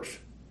important verse.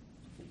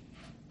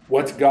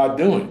 What's God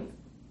doing?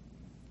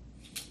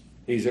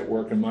 He's at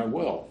work in my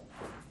will.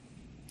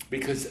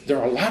 Because there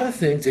are a lot of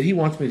things that he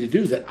wants me to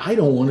do that I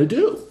don't want to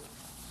do.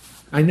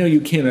 I know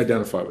you can't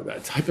identify with that.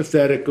 It's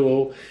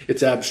hypothetical,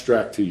 it's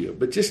abstract to you,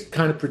 but just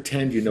kind of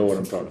pretend you know what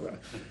I'm talking about.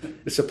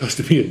 It's supposed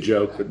to be a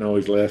joke, but no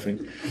one's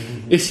laughing.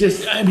 It's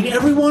just,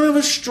 every one of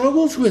us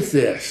struggles with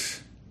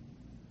this.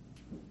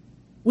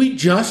 We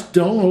just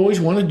don't always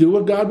want to do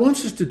what God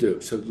wants us to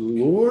do. So the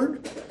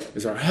Lord,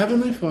 as our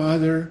Heavenly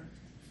Father,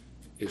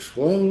 is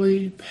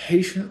slowly,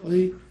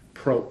 patiently,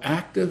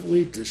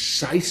 proactively,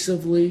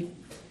 decisively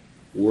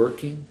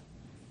working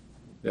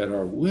that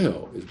our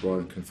will is brought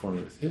in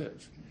conformity with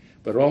His.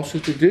 But also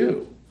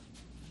to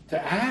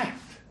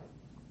act.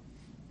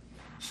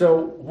 So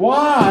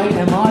why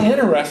am I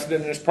interested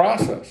in this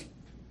process?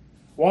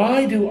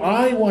 Why do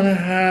I want to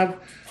have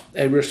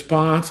a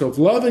response of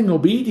loving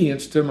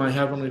obedience to my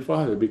Heavenly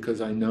Father?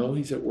 Because I know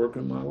He's at work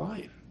in my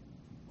life.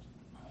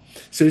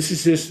 So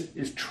this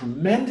is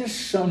tremendous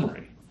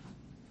summary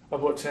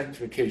of what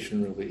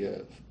sanctification really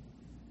is.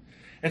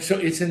 And so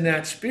it's in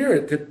that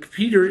spirit that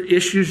Peter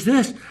issues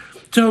this.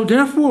 So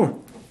therefore,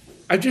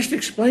 I just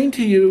explained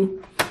to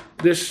you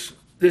this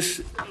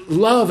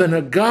love and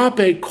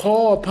agape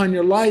call upon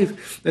your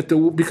life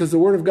because the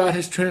Word of God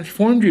has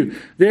transformed you.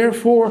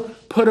 Therefore,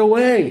 put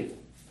away.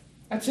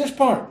 That's this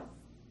part.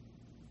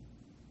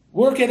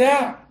 Work it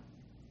out.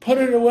 Put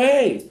it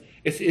away.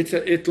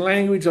 It's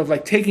language of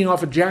like taking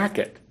off a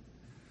jacket.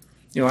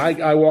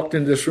 I walked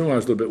into this room, I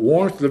was a little bit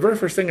warm. The very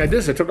first thing I did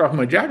is I took off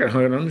my jacket and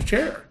hung it on the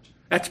chair.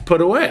 That's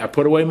put away. I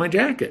put away my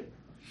jacket.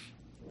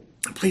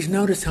 Please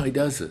notice how he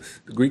does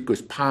this. The Greek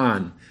was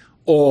pan,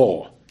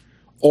 all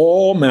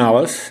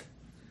malice,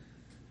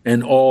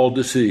 and all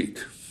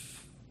deceit.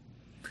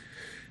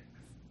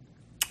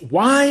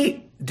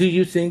 Why do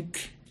you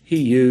think he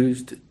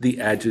used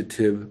the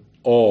adjective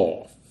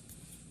all?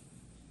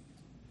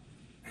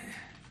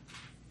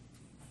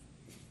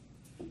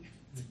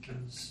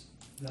 Because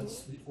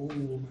that's the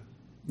old.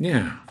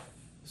 Yeah.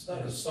 It's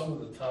not a some of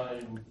the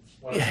time.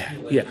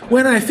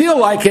 When I feel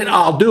like it,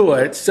 I'll do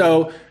it.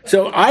 So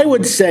I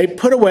would say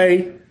put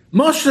away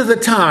most of the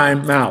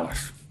time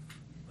malice.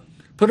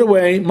 Put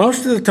away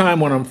most of the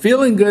time when I'm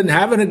feeling good and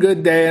having a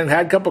good day and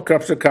had a couple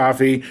cups of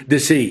coffee,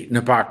 deceit and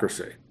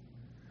hypocrisy.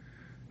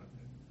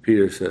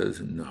 Peter says,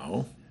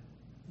 no,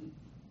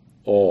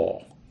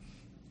 all.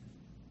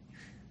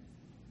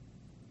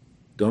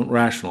 Don't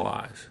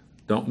rationalize.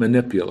 Don't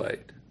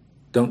manipulate.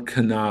 Don't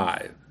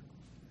connive.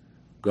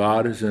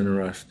 God is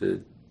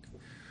interested.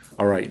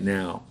 All right,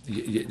 now,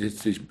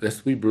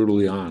 let's be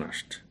brutally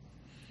honest.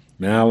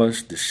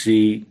 Malice,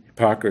 deceit,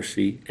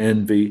 hypocrisy,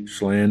 envy,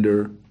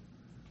 slander,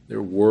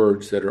 they're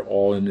words that are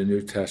all in the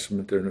New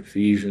Testament. They're in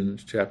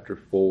Ephesians chapter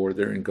 4.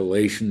 They're in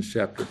Galatians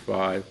chapter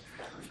 5.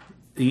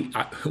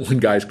 One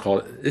guy's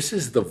called it, this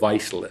is the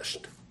vice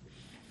list.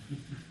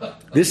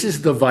 This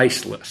is the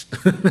vice list.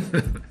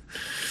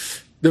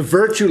 The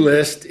virtue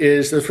list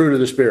is the fruit of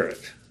the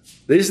Spirit.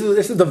 This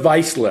is the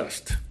vice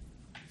list.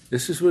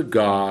 This is what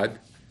God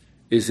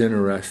is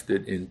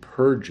interested in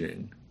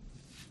purging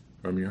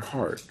from your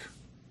heart.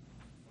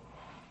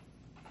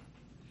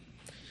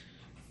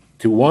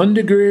 To one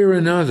degree or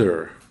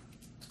another,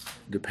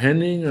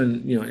 depending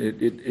on,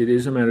 it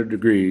is a matter of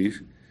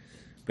degrees,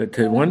 but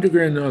to one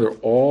degree or another,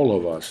 all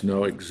of us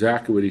know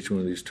exactly what each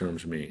one of these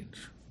terms means.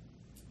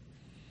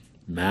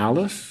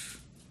 Malice,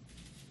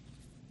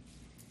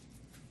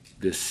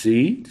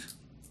 deceit,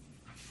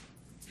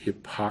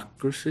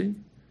 hypocrisy,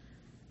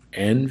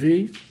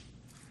 envy,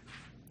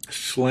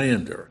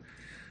 slander.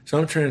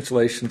 Some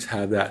translations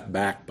have that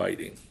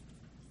backbiting.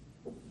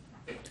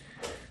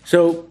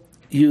 So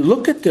you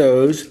look at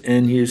those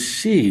and you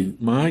see,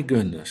 my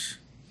goodness.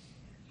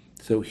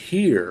 So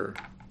here,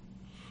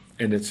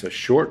 and it's a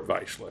short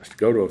vice list.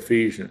 Go to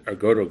Ephesians or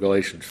go to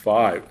Galatians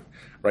 5,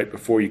 right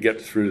before you get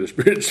through the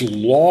Spirit. It's a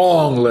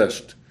long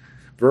list,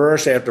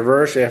 verse after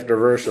verse after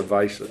verse of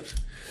vices,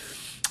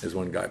 as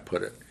one guy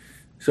put it.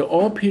 So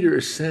all Peter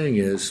is saying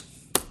is,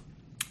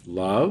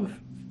 love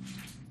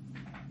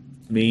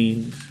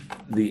means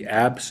the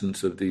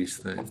absence of these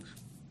things.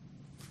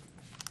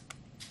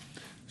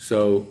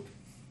 So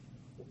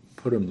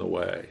put them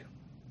away.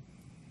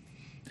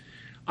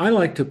 I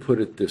like to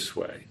put it this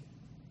way.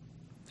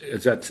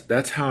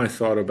 That's how I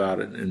thought about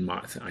it in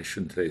my, I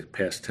shouldn't say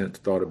past tense,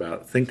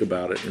 think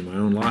about it in my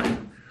own life.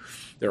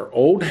 There are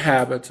old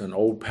habits and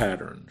old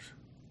patterns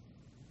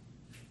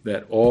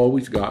that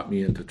always got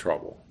me into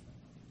trouble.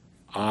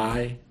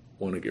 I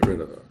want to get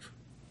rid of those.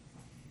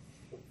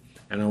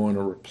 and I want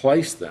to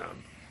replace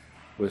them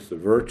with the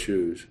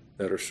virtues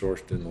that are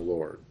sourced in the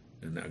Lord.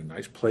 And a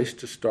nice place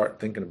to start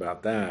thinking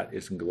about that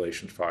is in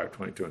Galatians 5,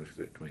 22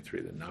 and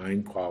 23, the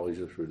 9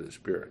 qualities of the fruit of the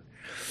Spirit.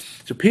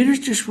 So Peter's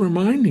just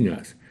reminding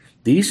us,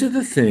 these are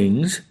the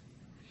things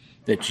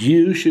that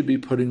you should be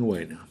putting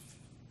away now.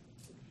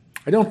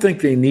 I don't think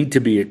they need to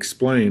be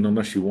explained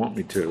unless you want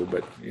me to,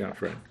 but yeah,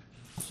 Fred.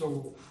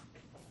 So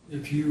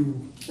if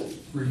you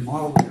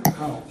remodel your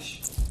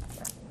house,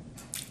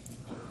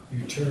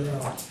 you tear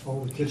out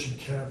all the kitchen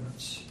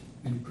cabinets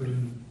and you put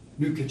in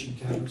new kitchen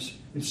cabinets,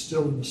 it's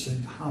still in the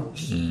same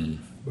house,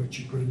 but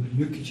you put in the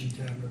new kitchen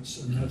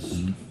cabinets,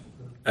 and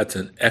That's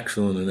an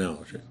excellent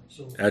analogy.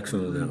 so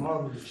Excellent you analogy.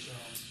 remodel yourself.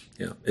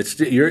 Yeah,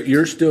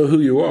 you're still who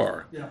you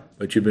are, Yeah.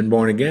 but you've been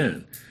born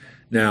again.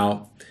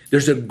 Now,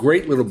 there's a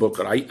great little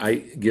booklet. I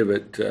give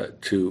it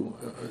to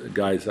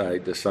guys I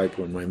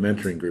disciple in my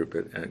mentoring group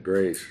at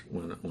Grace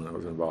when I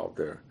was involved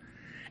there,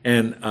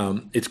 and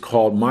it's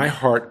called "My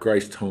Heart,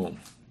 Christ Home."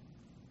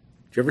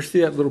 Did you ever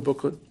see that little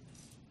booklet?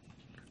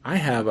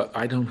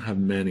 I don't have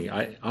many.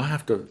 I'll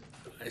have to.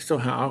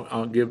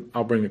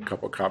 I'll bring a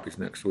couple of copies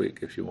next week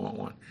if you want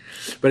one.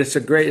 But it's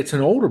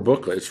an older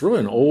booklet. It's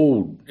really an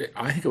old.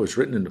 I think it was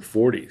written in the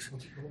 40s.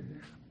 What's it called?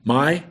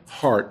 My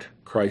Heart,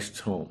 Christ's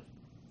Home.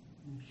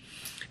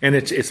 And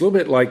it's a little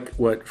bit like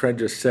what Fred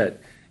just said.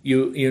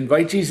 You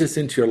invite Jesus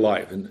into your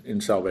life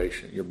in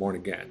salvation. You're born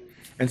again.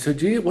 And so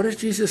what does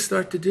Jesus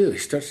start to do? He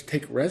starts to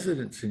take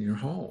residence in your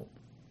home.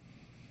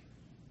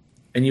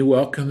 And you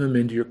welcome him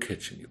into your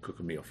kitchen. You cook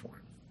a meal for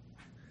him.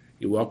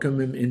 You welcome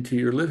him into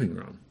your living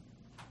room.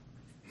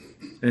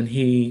 And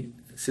he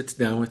sits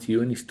down with you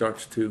and he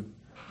starts to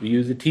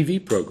view the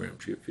TV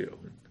programs you view,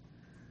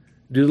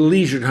 do the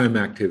leisure time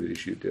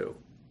activities you do.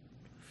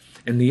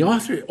 And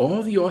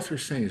all the author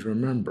is saying is,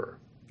 remember,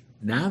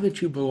 now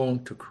that you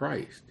belong to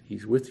Christ,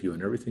 he's with you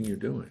in everything you're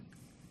doing.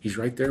 He's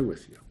right there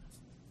with you.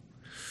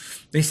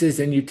 And he says,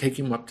 then you take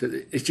him up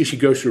it's just, he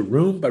goes through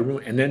room by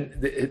room, and then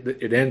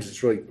it ends,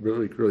 it's really,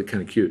 really, really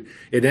kind of cute.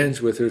 It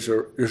ends with, there's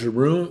a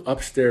room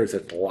upstairs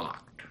that's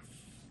locked.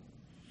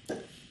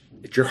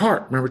 It's your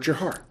heart. Remember, it's your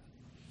heart.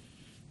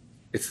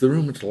 It's the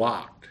room that's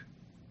locked.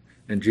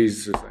 And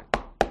Jesus is like,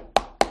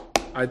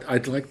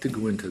 I'd like to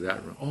go into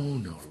that room. Oh,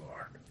 no,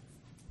 Lord.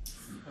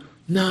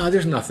 No,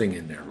 there's nothing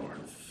in there, Lord.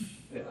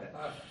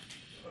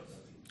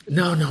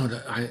 No,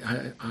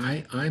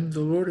 I'm the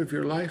Lord of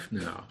your life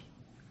now.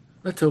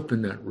 Let's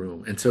open that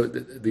room. And so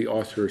the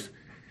author's,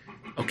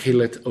 okay,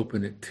 let's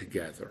open it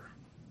together.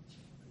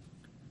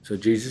 So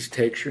Jesus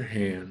takes your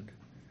hand,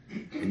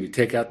 and you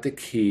take out the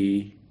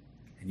key,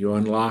 and you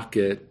unlock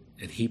it,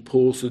 and he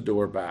pulls the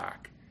door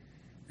back.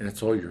 And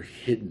it's all your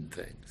hidden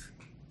things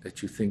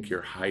that you think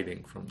you're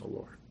hiding from the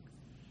Lord.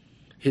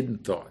 Hidden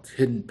thoughts,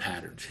 hidden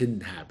patterns,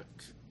 hidden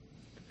habits.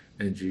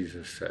 And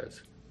Jesus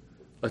says,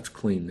 let's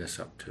clean this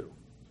up too.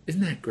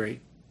 Isn't that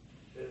great?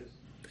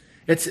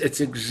 It's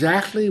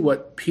exactly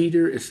what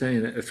Peter is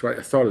saying. That's why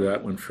I thought of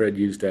that when Fred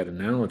used that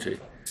analogy.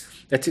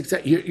 That's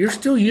exactly, you're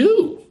still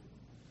you.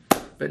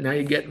 But now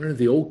you're getting rid of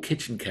the old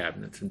kitchen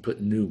cabinets and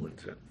putting new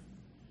ones in.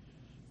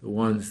 The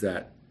ones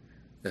that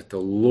the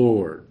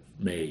Lord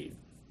made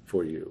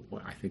for you.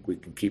 Well, I think we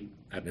can keep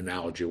that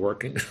analogy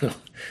working.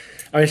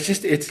 I mean,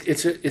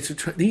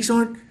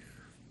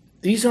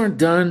 these aren't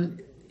done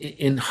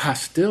in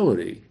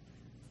hostility.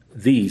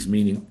 These,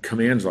 meaning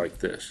commands like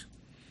this.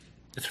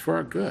 It's for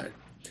our good.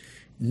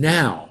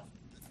 Now,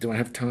 do I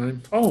have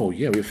time? Oh,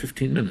 yeah, we have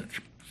 15 minutes.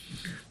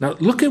 Now,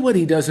 look at what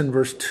he does in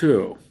verse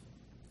 2.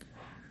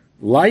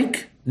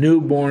 Like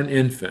newborn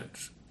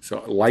infants.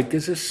 So, like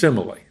is a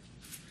simile.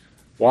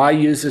 Why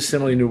use the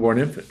simile newborn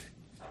infant?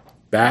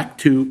 Back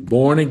to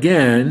born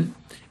again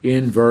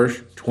in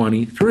verse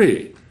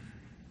 23.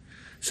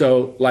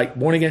 So, like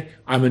born again,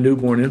 I'm a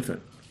newborn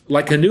infant.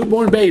 Like a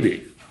newborn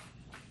baby.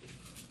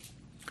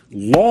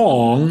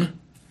 Long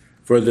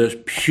for this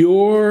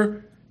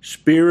pure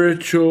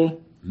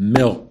spiritual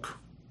milk.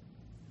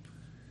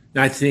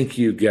 Now, I think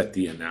you get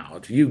the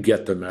analogy. You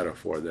get the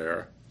metaphor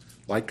there.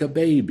 Like a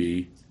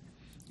baby,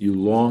 you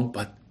long,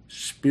 but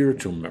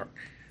spiritual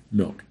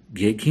milk.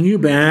 Taking you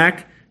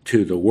back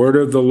to the word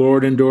of the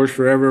Lord endures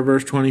forever,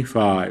 verse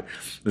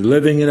 25. The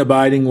living and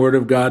abiding word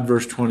of God,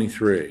 verse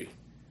 23.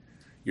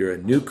 You're a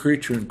new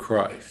creature in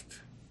Christ.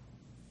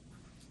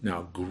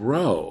 Now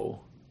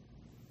grow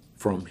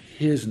from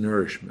his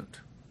nourishment.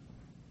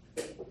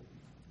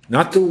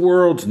 Not the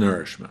world's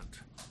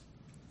nourishment,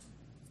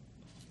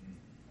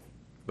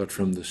 but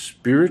from the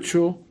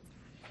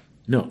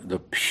the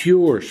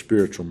pure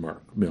spiritual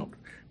milk.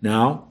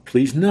 Now,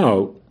 please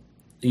note,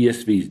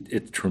 ESV,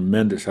 it's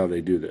tremendous how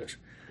they do this,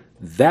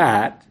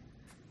 that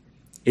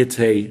it's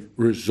a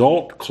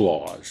result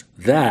clause,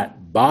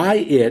 that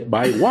by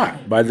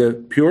what? By the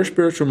pure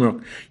spiritual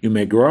milk, you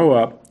may grow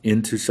up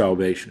into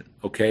salvation.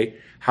 Okay?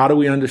 How do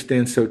we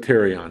understand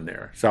soterion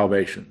there,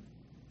 salvation?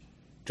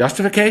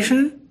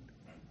 Justification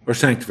or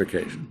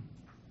sanctification?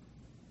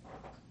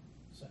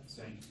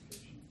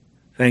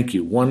 Thank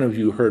you. One of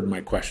you heard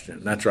my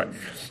question. That's right.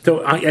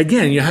 So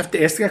again, you have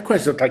to ask that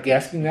question. It's like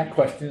asking that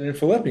question in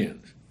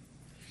Philippians.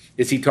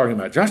 Is he talking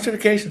about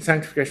justification,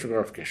 sanctification,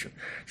 glorification?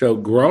 So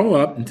grow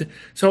up.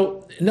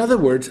 So in other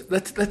words,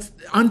 let's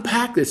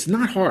unpack this. It's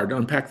not hard to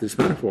unpack this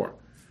metaphor.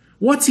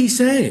 What's he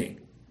saying?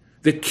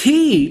 The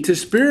key to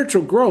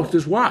spiritual growth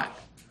is what?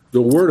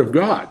 The Word of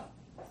God.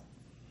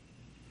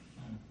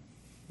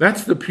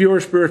 That's the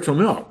pure spiritual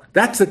milk.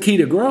 That's the key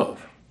to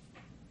growth.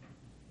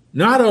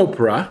 Not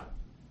Oprah,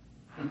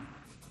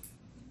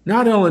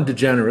 not Ellen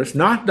DeGeneres,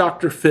 not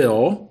Dr.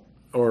 Phil,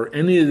 or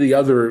any of the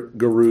other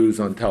gurus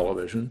on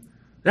television.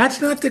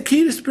 That's not the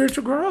key to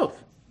spiritual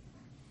growth.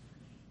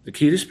 The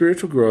key to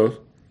spiritual growth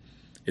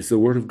is the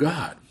Word of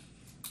God.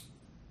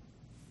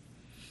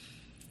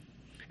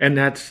 And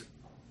that's,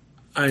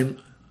 I'm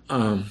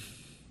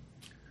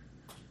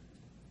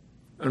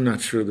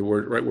not sure the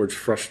right word's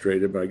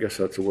frustrated, but I guess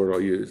that's the word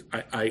I'll use.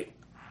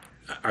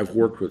 I've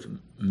worked with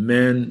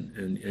men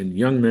and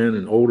young men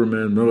and older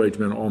men, middle-aged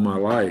men all my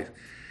life,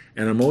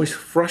 and I'm always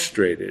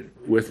frustrated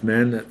with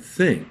men that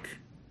think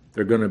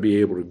they're going to be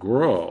able to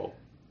grow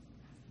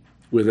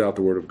without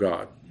the Word of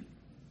God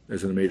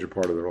as a major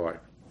part of their life.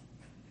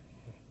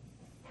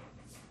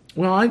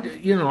 Well,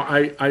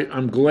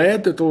 I'm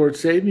glad that the Lord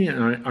saved me,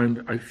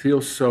 and I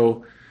feel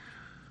so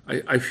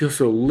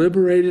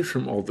liberated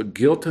from all the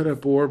guilt that I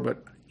bore.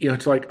 But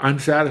it's like I'm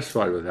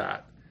satisfied with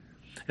that.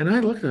 And I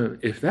look at it,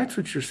 if that's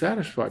what you're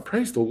satisfied,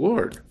 praise the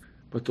Lord.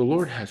 But the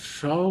Lord has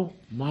so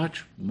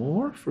much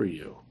more for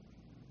you.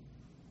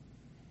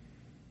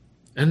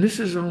 And this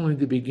is only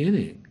the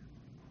beginning.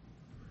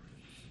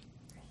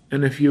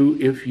 And if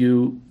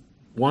you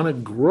want to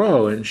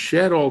grow and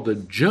shed all the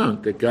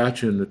junk that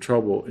got you into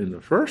trouble in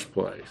the first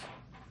place,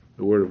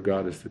 the Word of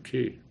God is the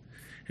key.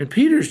 And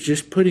Peter's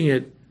just putting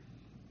it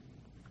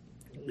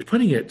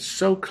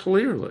so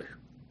clearly.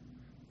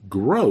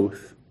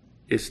 Growth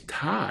is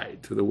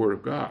tied to the Word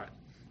of God.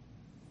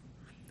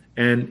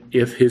 And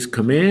if his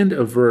command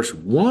of verse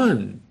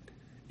 1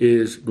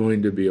 is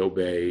going to be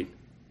obeyed,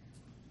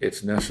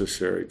 it's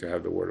necessary to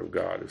have the Word of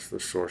God as the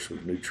source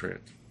of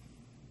nutrients.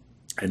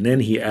 And then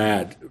he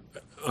adds,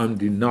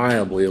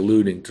 undeniably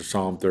alluding to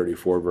Psalm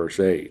 34, verse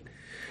 8,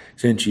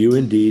 since you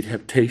indeed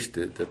have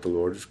tasted that the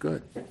Lord is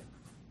good.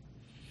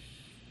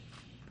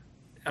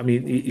 I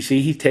mean, you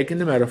see, he's taken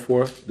the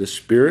metaphor, the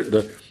spirit,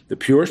 the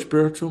pure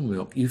spiritual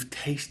milk. You've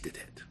tasted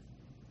it.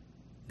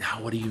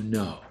 Now what do you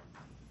know?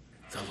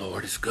 The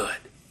Lord is good.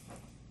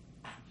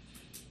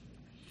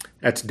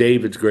 That's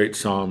David's great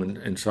psalm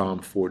in Psalm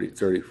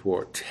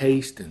 34.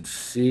 Taste and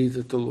see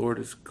that the Lord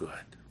is good.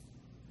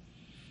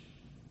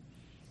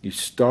 You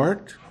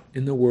start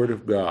in the Word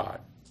of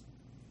God.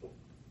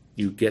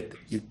 You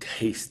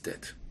taste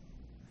it.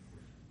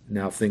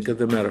 Now think of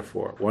the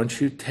metaphor. Once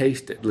you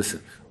taste it,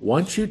 listen,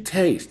 once you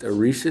taste a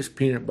Reese's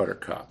peanut butter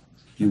cup,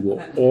 you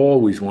will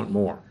always want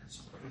more.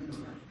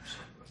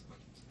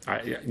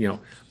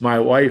 My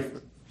wife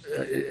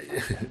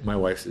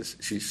says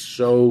she's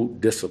so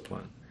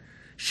disciplined.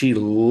 She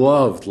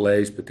loved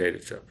Lay's potato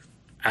chips.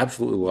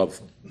 Absolutely loves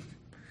them.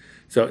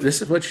 So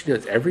this is what she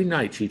does. Every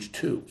night she eats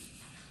 2.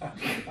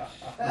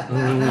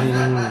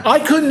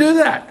 I couldn't do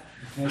that.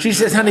 She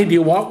says, honey, do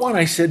you want one?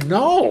 I said,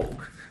 no.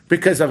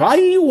 Because if I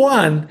eat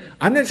one,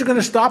 I'm not just going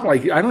to stop. I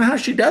don't know how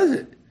she does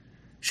it.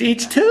 She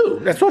eats 2.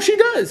 That's what she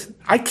does.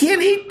 I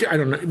can't eat. I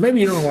don't know. Maybe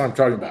you don't know what I'm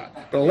talking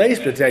about. But Lay's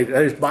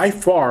potato is by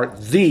far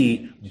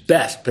the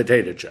best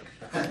potato chip.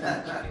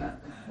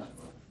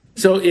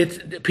 So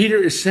Peter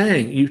is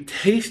saying, you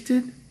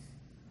tasted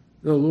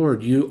the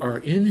Lord. You are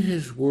in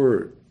his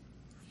word.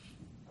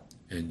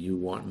 And you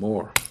want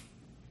more.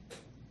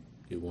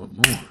 You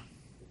want more.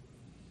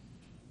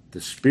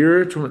 The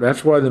spiritual,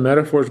 that's why the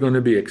metaphor is going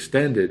to be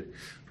extended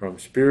from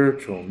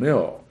spiritual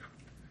milk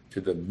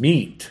to the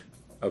meat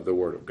of the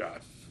Word of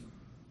God.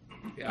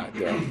 Yeah,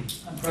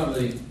 I'm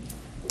probably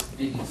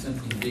making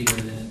something bigger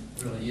than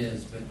it really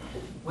is, but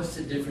what's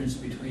the difference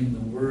between the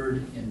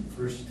Word in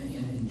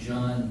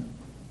John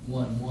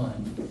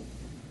 1:1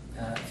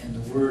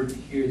 and the Word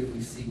here that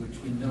we see, which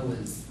we know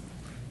is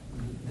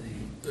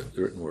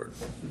the written Word.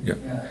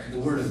 Yeah. The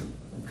Word of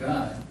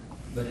God,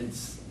 but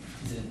is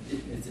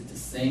it the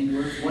same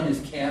word? One is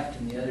capped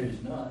and the other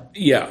is not.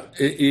 Yeah,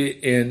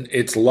 and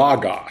it's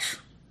logos.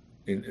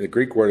 The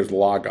Greek word is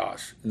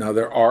logos. Now,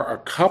 there are a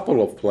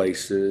couple of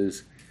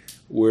places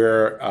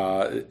where,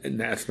 and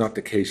that's not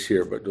the case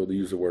here, but they'll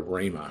use the word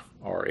rhema,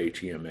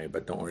 R-H-E-M-A,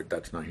 but don't worry,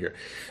 that's not here.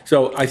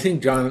 So I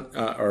think John,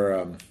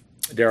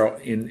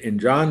 Daryl, in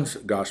John's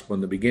gospel,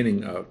 in the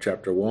beginning of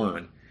chapter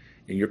 1,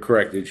 and you're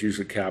correct, it's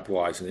usually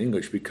capitalized in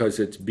English because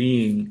it's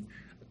being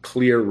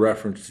clear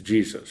reference to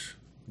Jesus,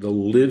 the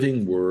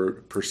living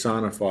Word,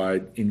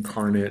 personified,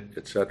 incarnate,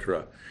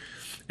 etc.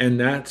 And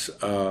that's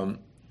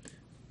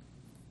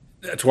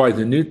why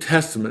the New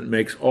Testament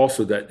makes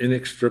also that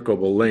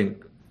inextricable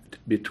link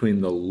between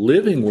the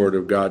living Word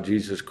of God,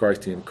 Jesus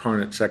Christ, the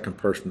incarnate second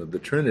person of the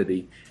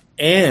Trinity,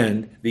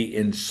 and the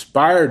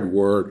inspired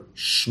Word,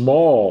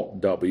 small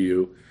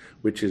w,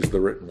 which is the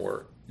written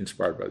Word,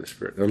 inspired by the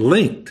Spirit. They're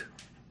linked.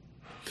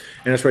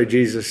 And that's why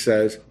Jesus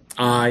says,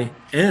 I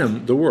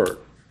am the Word.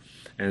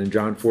 And in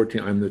John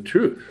 14, I'm the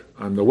truth.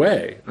 I'm the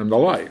way, I'm the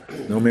life.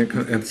 No man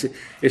can, and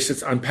it's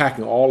just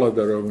unpacking all of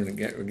that over and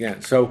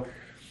again. So,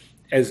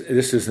 as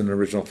this is an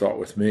original thought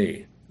with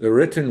me, the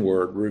written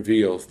word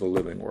reveals the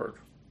living word.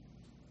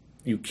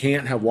 You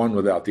can't have one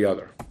without the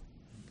other.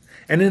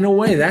 And in a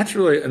way, that's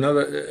really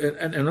another,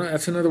 and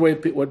that's another way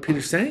what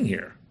Peter's saying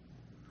here.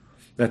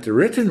 That the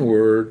written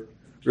word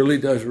really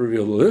does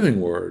reveal the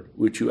living word,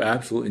 which you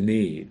absolutely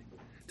need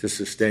to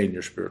sustain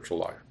your spiritual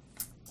life.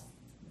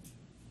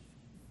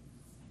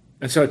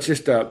 And so it's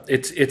just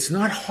it's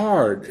not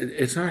hard.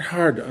 It's not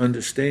hard to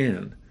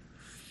understand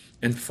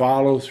and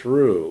follow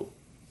through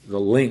the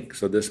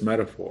links of this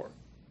metaphor.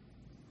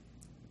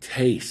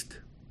 Taste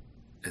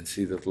and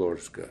see that the Lord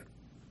is good.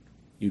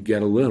 You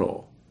get a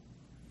little,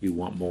 you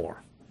want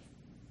more.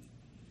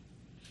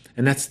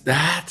 And that's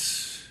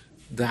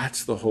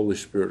the Holy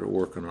Spirit at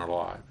work in our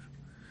lives.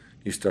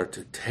 You start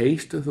to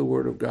taste of the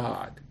Word of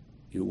God,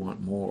 you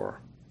want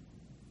more.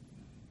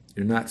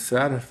 You're not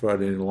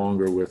satisfied any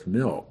longer with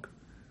milk.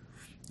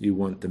 You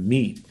want the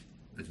meat,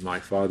 as my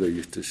father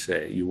used to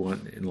say. You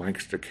want, in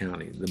Lancaster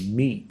County, the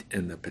meat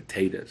and the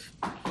potatoes.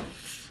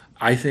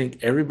 I think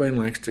everybody in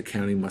Lancaster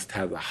County must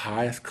have the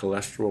highest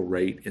cholesterol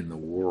rate in the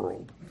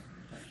world.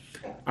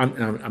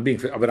 I'm being,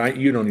 but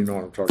you don't even know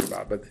what I'm talking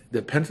about. But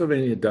the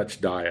Pennsylvania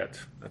Dutch diet,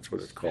 that's what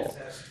it's called.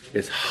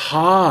 It's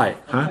high,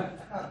 huh?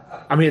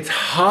 I mean, it's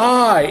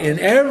high in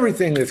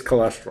everything that's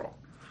cholesterol.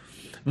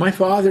 My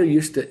father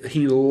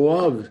he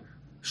loved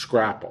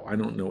scrapple. I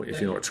don't know if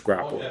you know what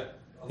scrapple is.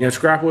 You know what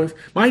scrapple is?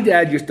 My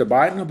dad used to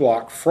buy it in a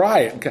block, fry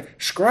it.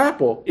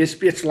 Scrapple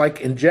it's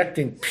like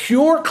injecting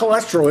pure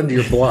cholesterol into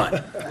your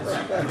blood.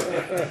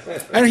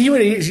 And he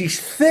would eat these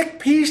thick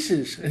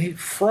pieces, and he'd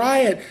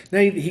fry it.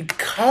 Then he'd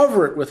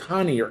cover it with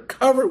honey or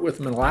cover it with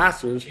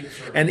molasses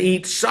and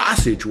eat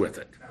sausage with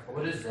it.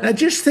 What is that? Now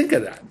just think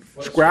of that.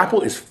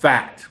 Scrapple is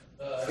fat.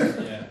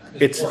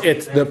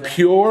 It's the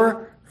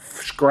pure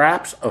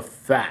scraps of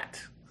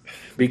fat.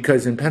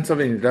 Because in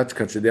Pennsylvania Dutch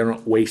country, they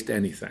don't waste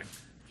anything.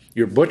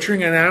 You're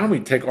butchering an animal,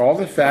 you take all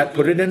the fat,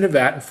 put it in the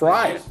vat, and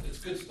fry it. It's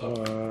good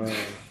stuff.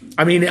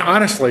 I mean,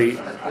 honestly,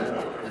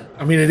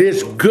 it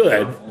is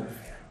good,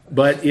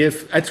 but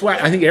that's why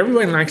I think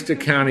everybody in Lancaster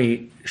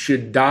County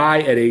should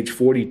die at age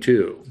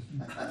 42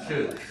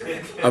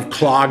 of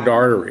clogged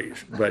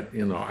arteries. But,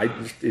 They won't have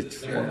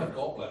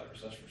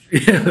gallbladders, that's for sure.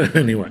 yeah,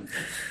 anyway,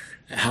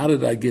 how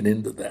did I get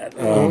into that?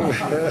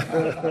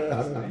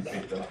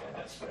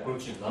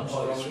 Scrapple's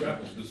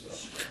good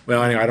stuff.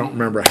 Well, anyway, I don't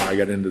remember how I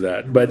got into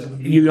that, but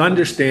you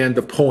understand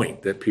the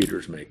point that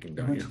Peter's making,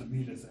 don't Went you? to the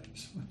meat of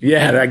things.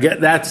 Yeah,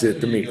 that's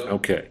it, the meat.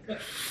 Okay.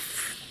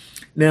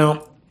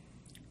 Now,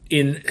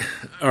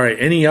 all right,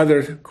 any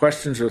other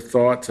questions or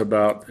thoughts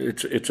about,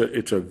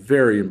 it's a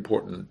very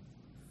important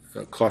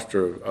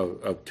cluster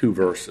of two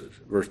verses,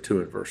 verse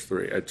 2 and verse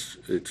 3.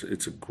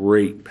 It's a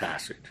great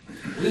passage.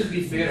 Would it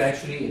be fair,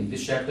 actually, in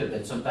this chapter,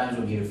 that sometimes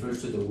when he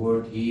refers to the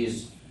Word, he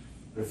is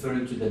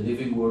referring to the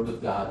living Word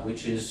of God,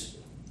 which is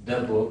the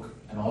book,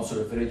 and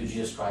also referring to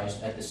Jesus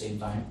Christ at the same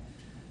time,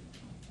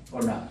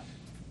 or not?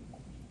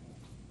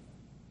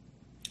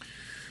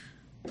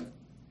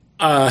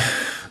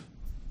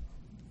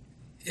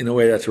 In a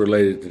way, that's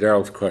related to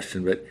Daryl's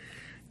question, but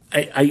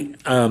I'm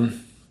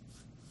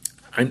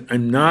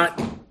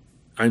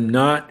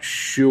not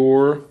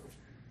sure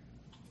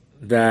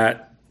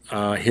that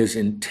his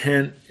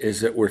intent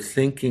is that we're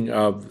thinking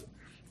of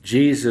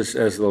Jesus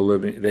as the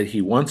living, that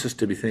he wants us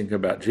to be thinking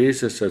about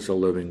Jesus as a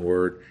living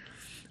Word.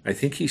 I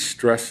think he's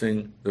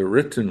stressing the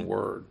written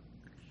Word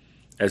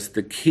as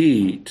the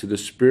key to the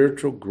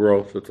spiritual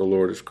growth that the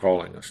Lord is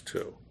calling us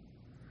to.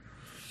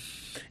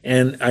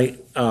 And there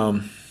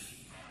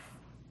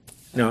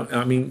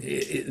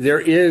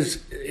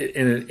is,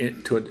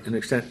 to an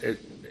extent,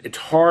 it's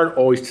hard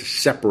always to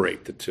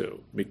separate the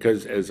two,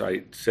 because as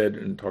I said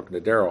in talking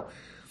to Daryl,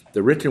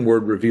 the written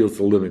Word reveals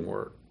the living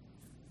Word.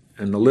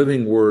 And the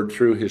living Word,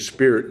 through his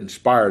Spirit,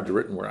 inspired the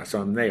written Word.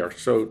 So they are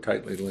so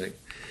tightly linked.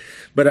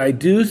 But I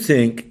do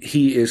think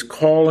he is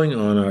calling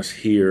on us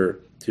here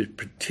to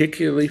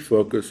particularly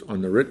focus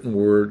on the written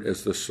Word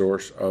as the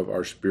source of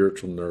our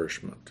spiritual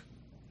nourishment,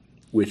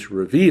 which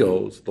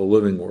reveals the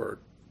living Word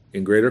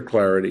in greater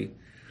clarity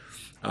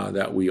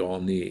that we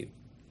all need.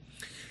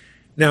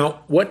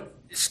 Now, what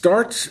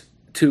starts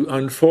to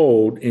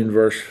unfold in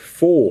verse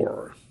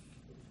 4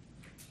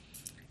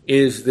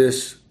 is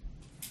this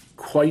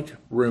quite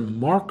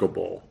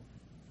remarkable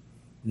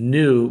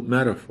new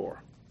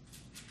metaphor.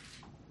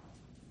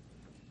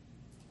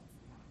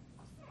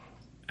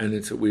 And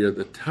it's that we are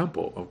the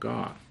temple of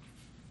God.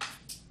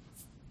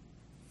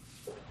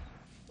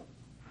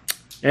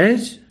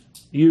 As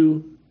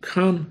you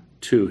come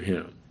to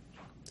him,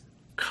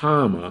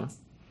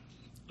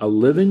 a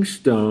living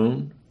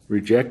stone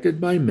rejected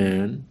by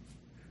men,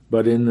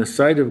 but in the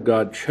sight of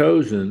God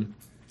chosen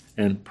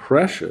and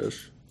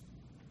precious,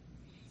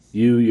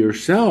 you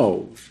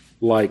yourselves,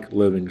 like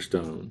living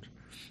stones,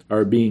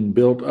 are being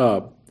built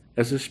up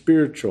as a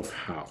spiritual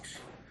house,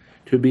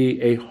 to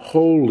be a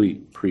holy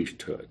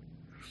priesthood.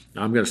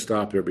 Now, I'm going to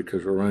stop there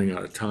because we're running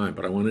out of time,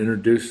 but I want to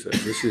introduce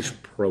this. This is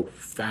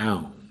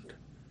profound.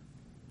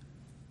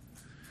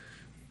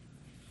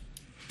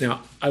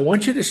 Now, I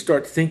want you to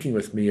start thinking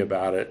with me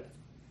about it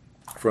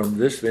from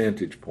this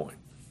vantage point.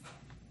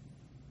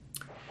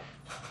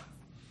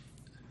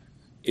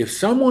 If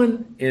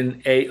someone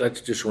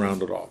let's just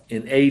round it off,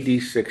 in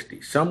AD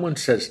 60, someone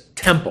says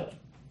temple,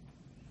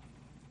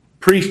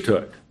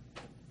 priesthood,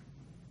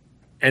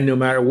 and no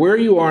matter where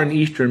you are in the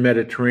Eastern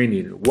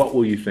Mediterranean, what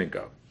will you think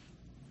of?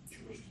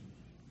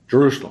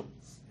 Jerusalem.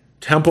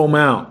 Temple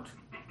Mount,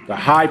 the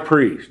high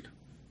priest.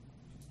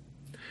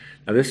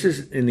 Now this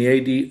is in the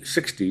AD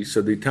 60s,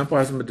 so the temple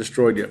hasn't been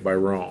destroyed yet by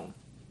Rome.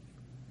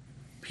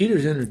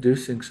 Peter's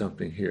introducing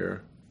something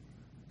here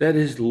that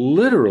is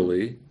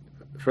literally,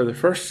 for the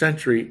first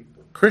century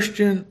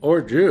Christian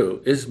or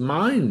Jew, is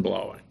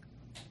mind-blowing.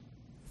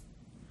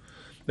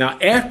 Now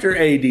after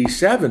AD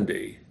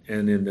 70,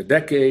 and in the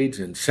decades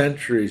and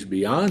centuries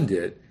beyond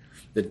it,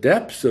 the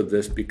depths of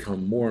this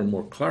become more and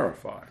more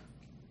clarified.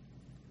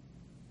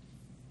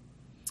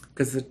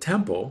 Because the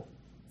temple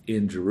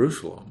in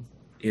Jerusalem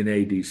in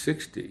AD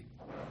 60,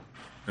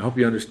 I hope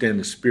you understand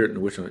the spirit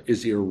in which it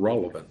is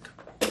irrelevant.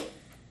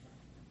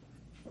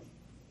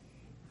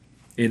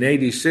 In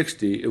AD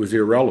 60, it was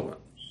irrelevant.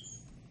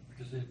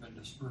 Because they've been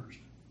dispersed.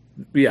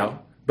 Yeah,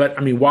 but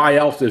I mean, why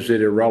else is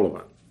it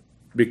irrelevant?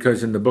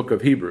 Because in the book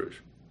of Hebrews,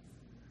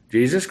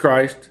 Jesus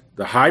Christ,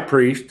 the high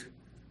priest,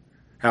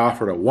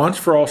 offered a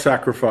once-for-all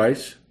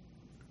sacrifice,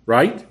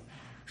 right?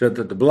 So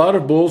that the blood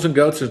of bulls and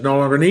goats is no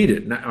longer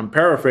needed. Now, I'm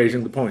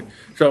paraphrasing the point.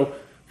 So,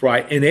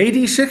 in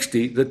AD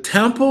 60, the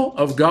temple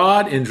of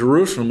God in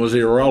Jerusalem was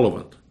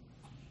irrelevant.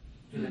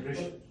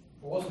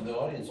 Wasn't the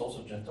audience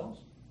also Gentiles?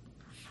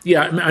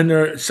 Yeah,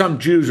 and some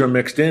Jews are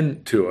mixed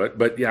into it,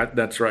 but yeah,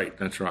 that's right.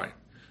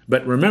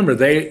 But remember,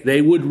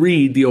 they would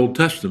read the Old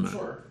Testament.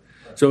 Sure.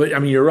 So, I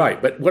mean, you're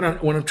right. But what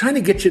I'm trying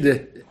to get you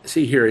to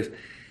see here is,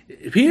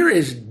 Peter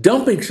is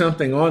dumping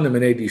something on them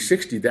in AD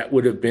 60 that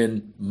would have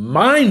been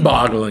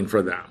mind-boggling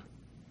for them.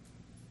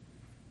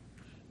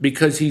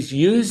 Because he's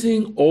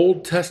using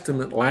Old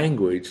Testament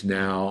language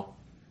now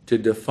to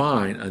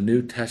define a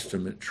New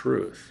Testament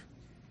truth.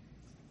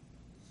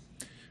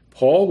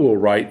 Paul will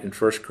write in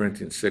 1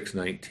 Corinthians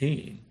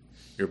 6:19,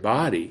 your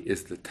body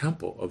is the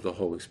temple of the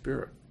Holy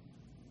Spirit.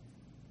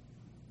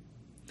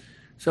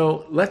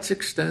 So let's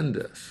extend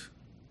this.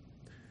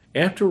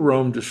 After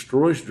Rome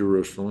destroys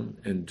Jerusalem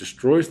and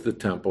destroys the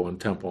temple on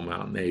Temple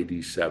Mount in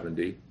AD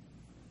 70,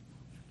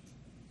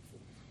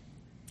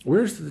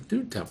 where's the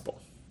new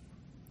temple?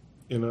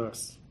 In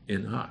us.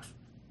 In us.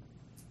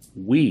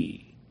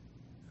 We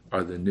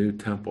are the new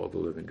temple of the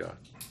living God.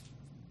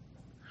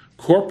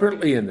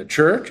 Corporately in the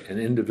church and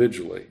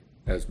individually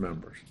as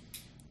members.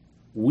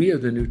 We are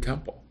the new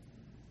temple.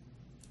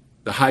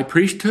 The high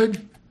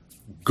priesthood,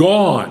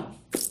 gone.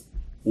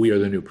 We are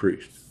the new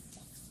priest.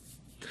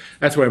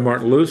 That's why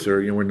Martin Luther,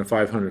 we're in the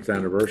 500th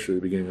anniversary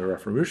of the beginning of the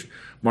Reformation,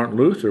 Martin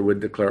Luther would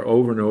declare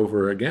over and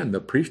over again the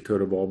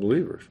priesthood of all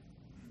believers,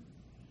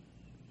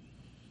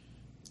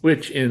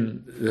 which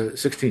in the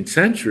 16th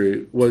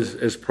century was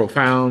as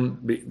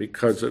profound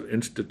because of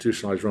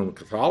institutionalized Roman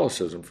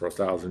Catholicism for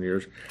 1,000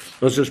 years,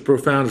 was as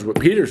profound as what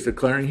Peter's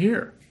declaring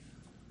here.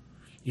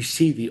 You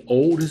see, the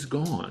old is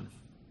gone.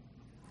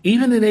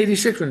 Even in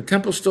 86, when the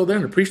temple's still there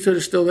and the priesthood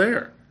is still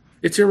there,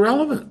 it's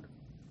irrelevant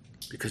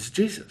because of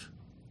Jesus.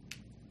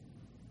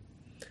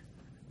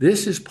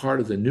 This is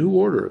part of the new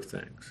order of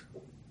things.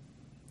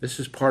 This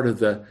is part of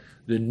the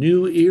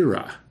new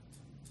era.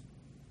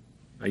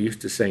 I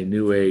used to say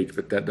new age,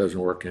 but that doesn't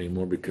work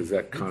anymore because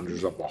that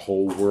conjures up a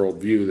whole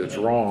worldview that's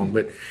wrong.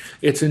 But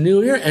it's a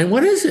new era. And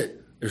what is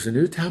it? There's a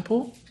new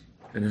temple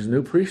and there's a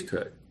new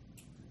priesthood.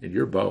 And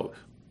you're both.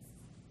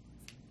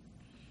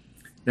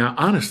 Now,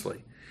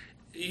 honestly,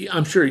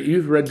 I'm sure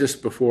you've read this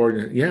before.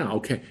 Yeah,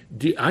 okay.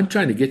 I'm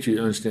trying to get you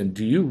to understand,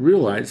 do you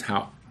realize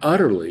how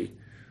utterly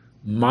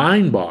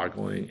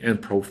mind-boggling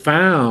and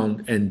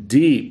profound and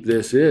deep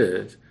this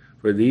is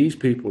for these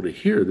people to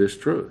hear this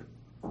truth?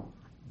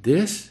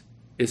 This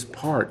is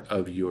part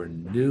of your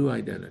new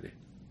identity.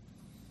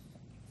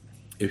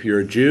 If you're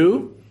a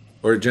Jew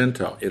or a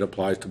Gentile, it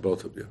applies to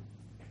both of you.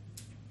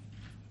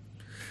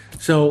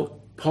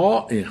 So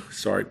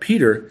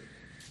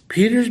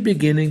Peter's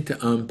beginning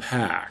to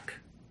unpack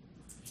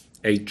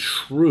a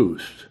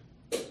truth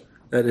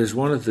that is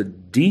one of the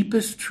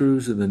deepest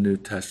truths in the New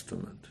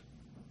Testament.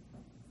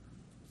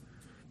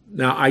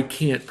 Now, I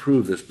can't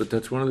prove this, but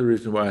that's one of the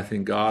reasons why I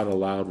think God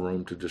allowed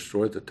Rome to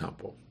destroy the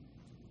temple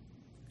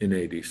in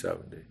AD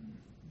 70.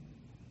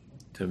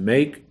 To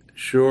make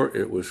sure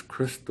it was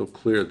crystal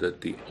clear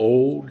that the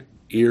old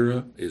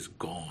era is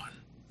gone.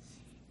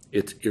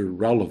 It's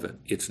irrelevant.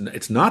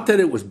 It's not that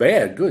it was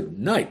bad. Good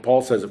night.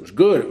 Paul says it was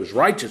good, it was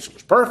righteous, it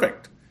was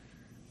perfect.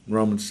 In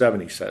Romans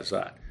 7 he says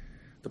that.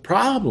 The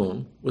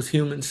problem was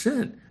human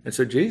sin. And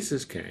so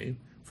Jesus came,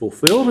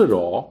 fulfilled it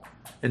all,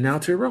 and now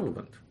it's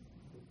irrelevant.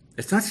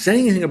 It's not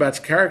saying anything about its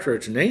character or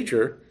its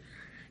nature.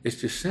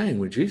 It's just saying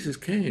when Jesus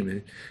came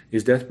and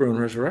his death, burial,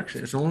 and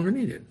resurrection, it's no longer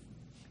needed.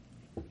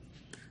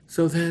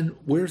 So then,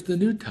 where's the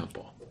new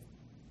temple?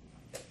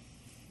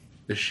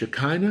 The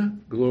Shekinah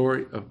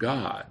glory of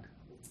God.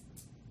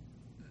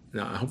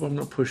 Now, I hope I'm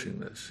not pushing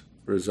this,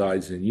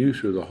 resides in you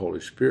through the Holy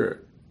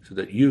Spirit, so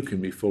that you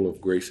can be full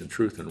of grace and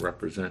truth and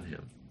represent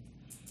him.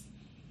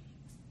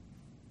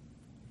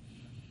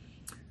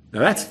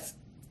 Now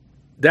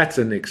that's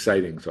an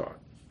exciting thought.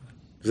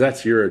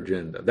 That's your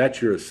agenda.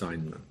 That's your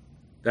assignment.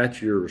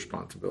 That's your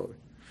responsibility.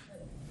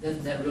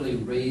 Doesn't that really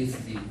raise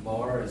the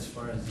bar as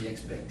far as the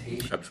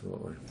expectation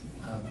Absolutely.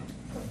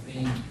 of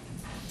being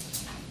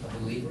a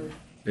believer?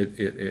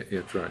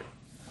 It's right.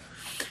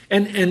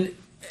 And then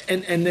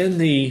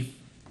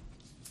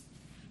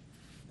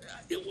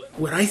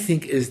what I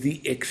think is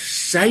the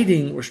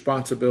exciting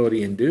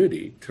responsibility and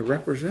duty to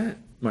represent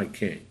my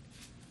king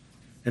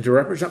and to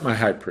represent my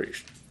high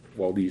priest,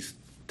 all these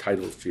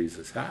titles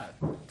Jesus had,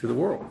 to the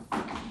world.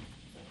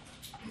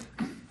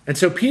 And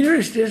so Peter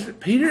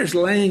is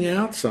laying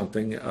out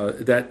something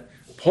that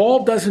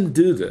Paul doesn't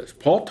do this.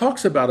 Paul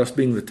talks about us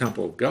being the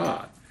temple of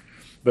God.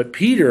 But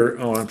Peter,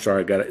 I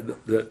got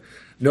it. The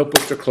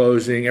notebooks are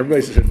closing.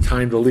 Everybody says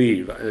time to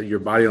leave. Your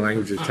body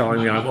language is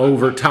telling me I'm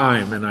over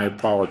time, and I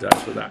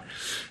apologize for that.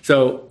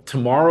 So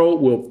tomorrow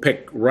we'll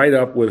pick right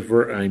up with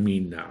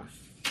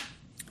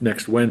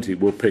next Wednesday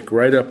we'll pick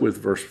right up with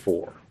verse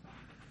 4.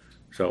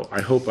 So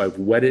I hope I've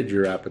whetted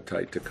your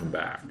appetite to come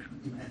back.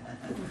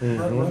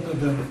 Rather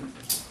than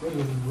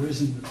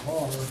raising the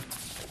bar,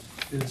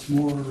 it's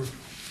more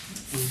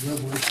the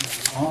revelation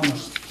of the honor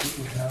that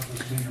we have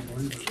as being a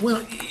believer.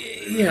 Well,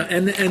 yeah,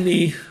 and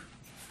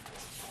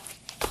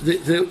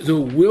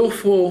the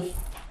willful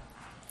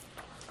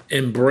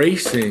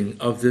embracing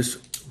of this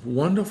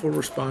wonderful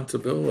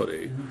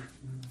responsibility,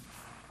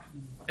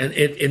 and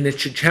it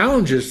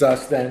challenges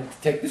us then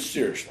to take this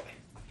seriously,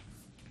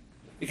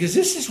 because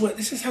this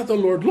is how the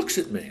Lord looks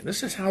at me.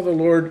 This is how the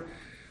Lord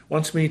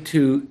wants me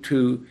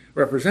to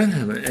represent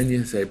him. And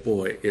you say,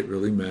 boy, it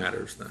really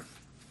matters then.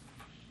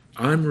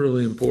 I'm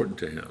really important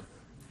to him.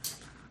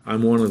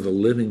 I'm one of the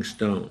living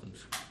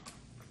stones.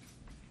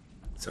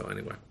 So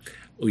anyway,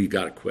 you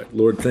got to quit.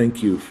 Lord,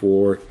 thank you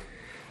for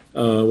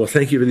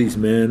thank you for these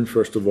men,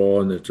 first of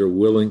all, and that they're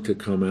willing to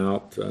come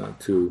out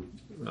to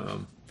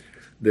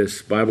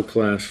this Bible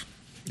class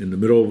in the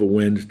middle of a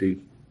Wednesday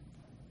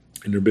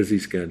in their busy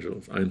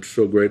schedules. I'm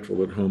so grateful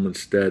that Home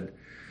Instead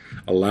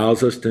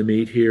allows us to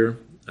meet here,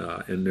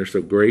 and they're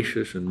so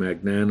gracious and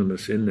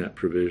magnanimous in that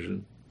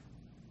provision.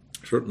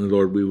 Certainly,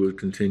 Lord, we would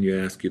continue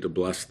to ask you to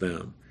bless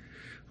them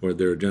for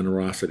their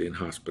generosity and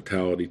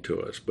hospitality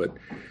to us. But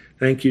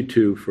thank you,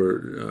 too,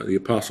 for the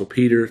Apostle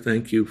Peter.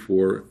 Thank you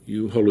for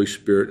you, Holy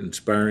Spirit,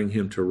 inspiring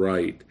him to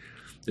write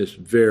this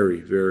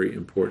very, very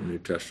important New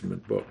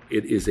Testament book.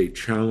 It is a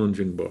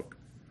challenging book.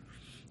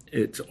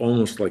 It's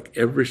almost like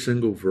every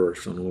single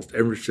verse, almost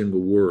every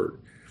single word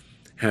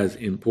has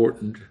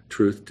important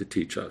truth to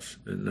teach us.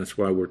 And that's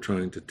why we're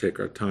trying to take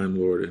our time,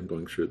 Lord, in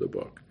going through the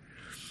book.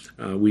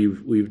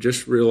 We've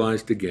just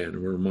realized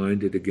again, we're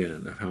reminded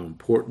again of how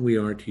important we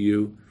are to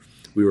you.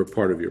 We were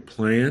part of your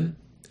plan.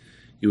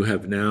 You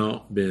have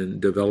now been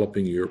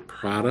developing your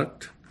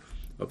product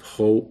of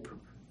hope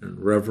and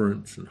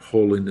reverence and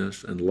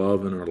holiness and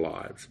love in our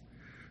lives,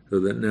 so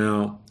that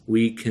now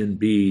we can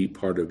be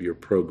part of your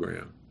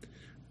program.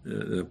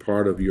 And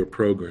part of your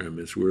program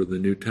is we're the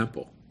new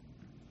temple.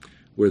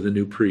 We're the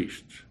new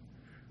priests.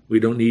 We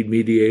don't need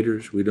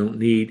mediators. We don't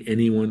need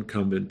anyone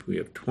incumbent. We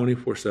have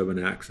 24/7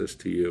 access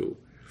to you,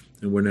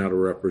 and we're now to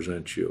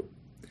represent you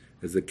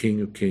as the King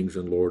of Kings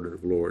and Lord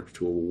of Lords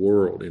to a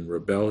world in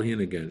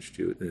rebellion against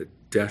you that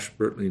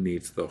desperately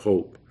needs the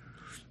hope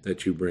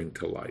that you bring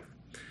to life.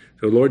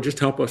 So, Lord, just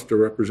help us to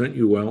represent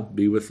you well.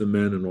 Be with the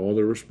men and all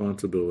their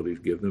responsibilities.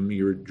 Give them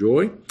your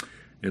joy.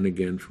 And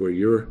again, for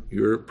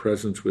your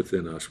presence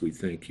within us, we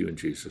thank you in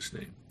Jesus'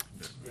 name.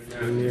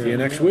 Amen. See you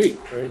next week.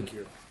 Thank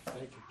you.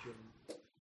 Thank you.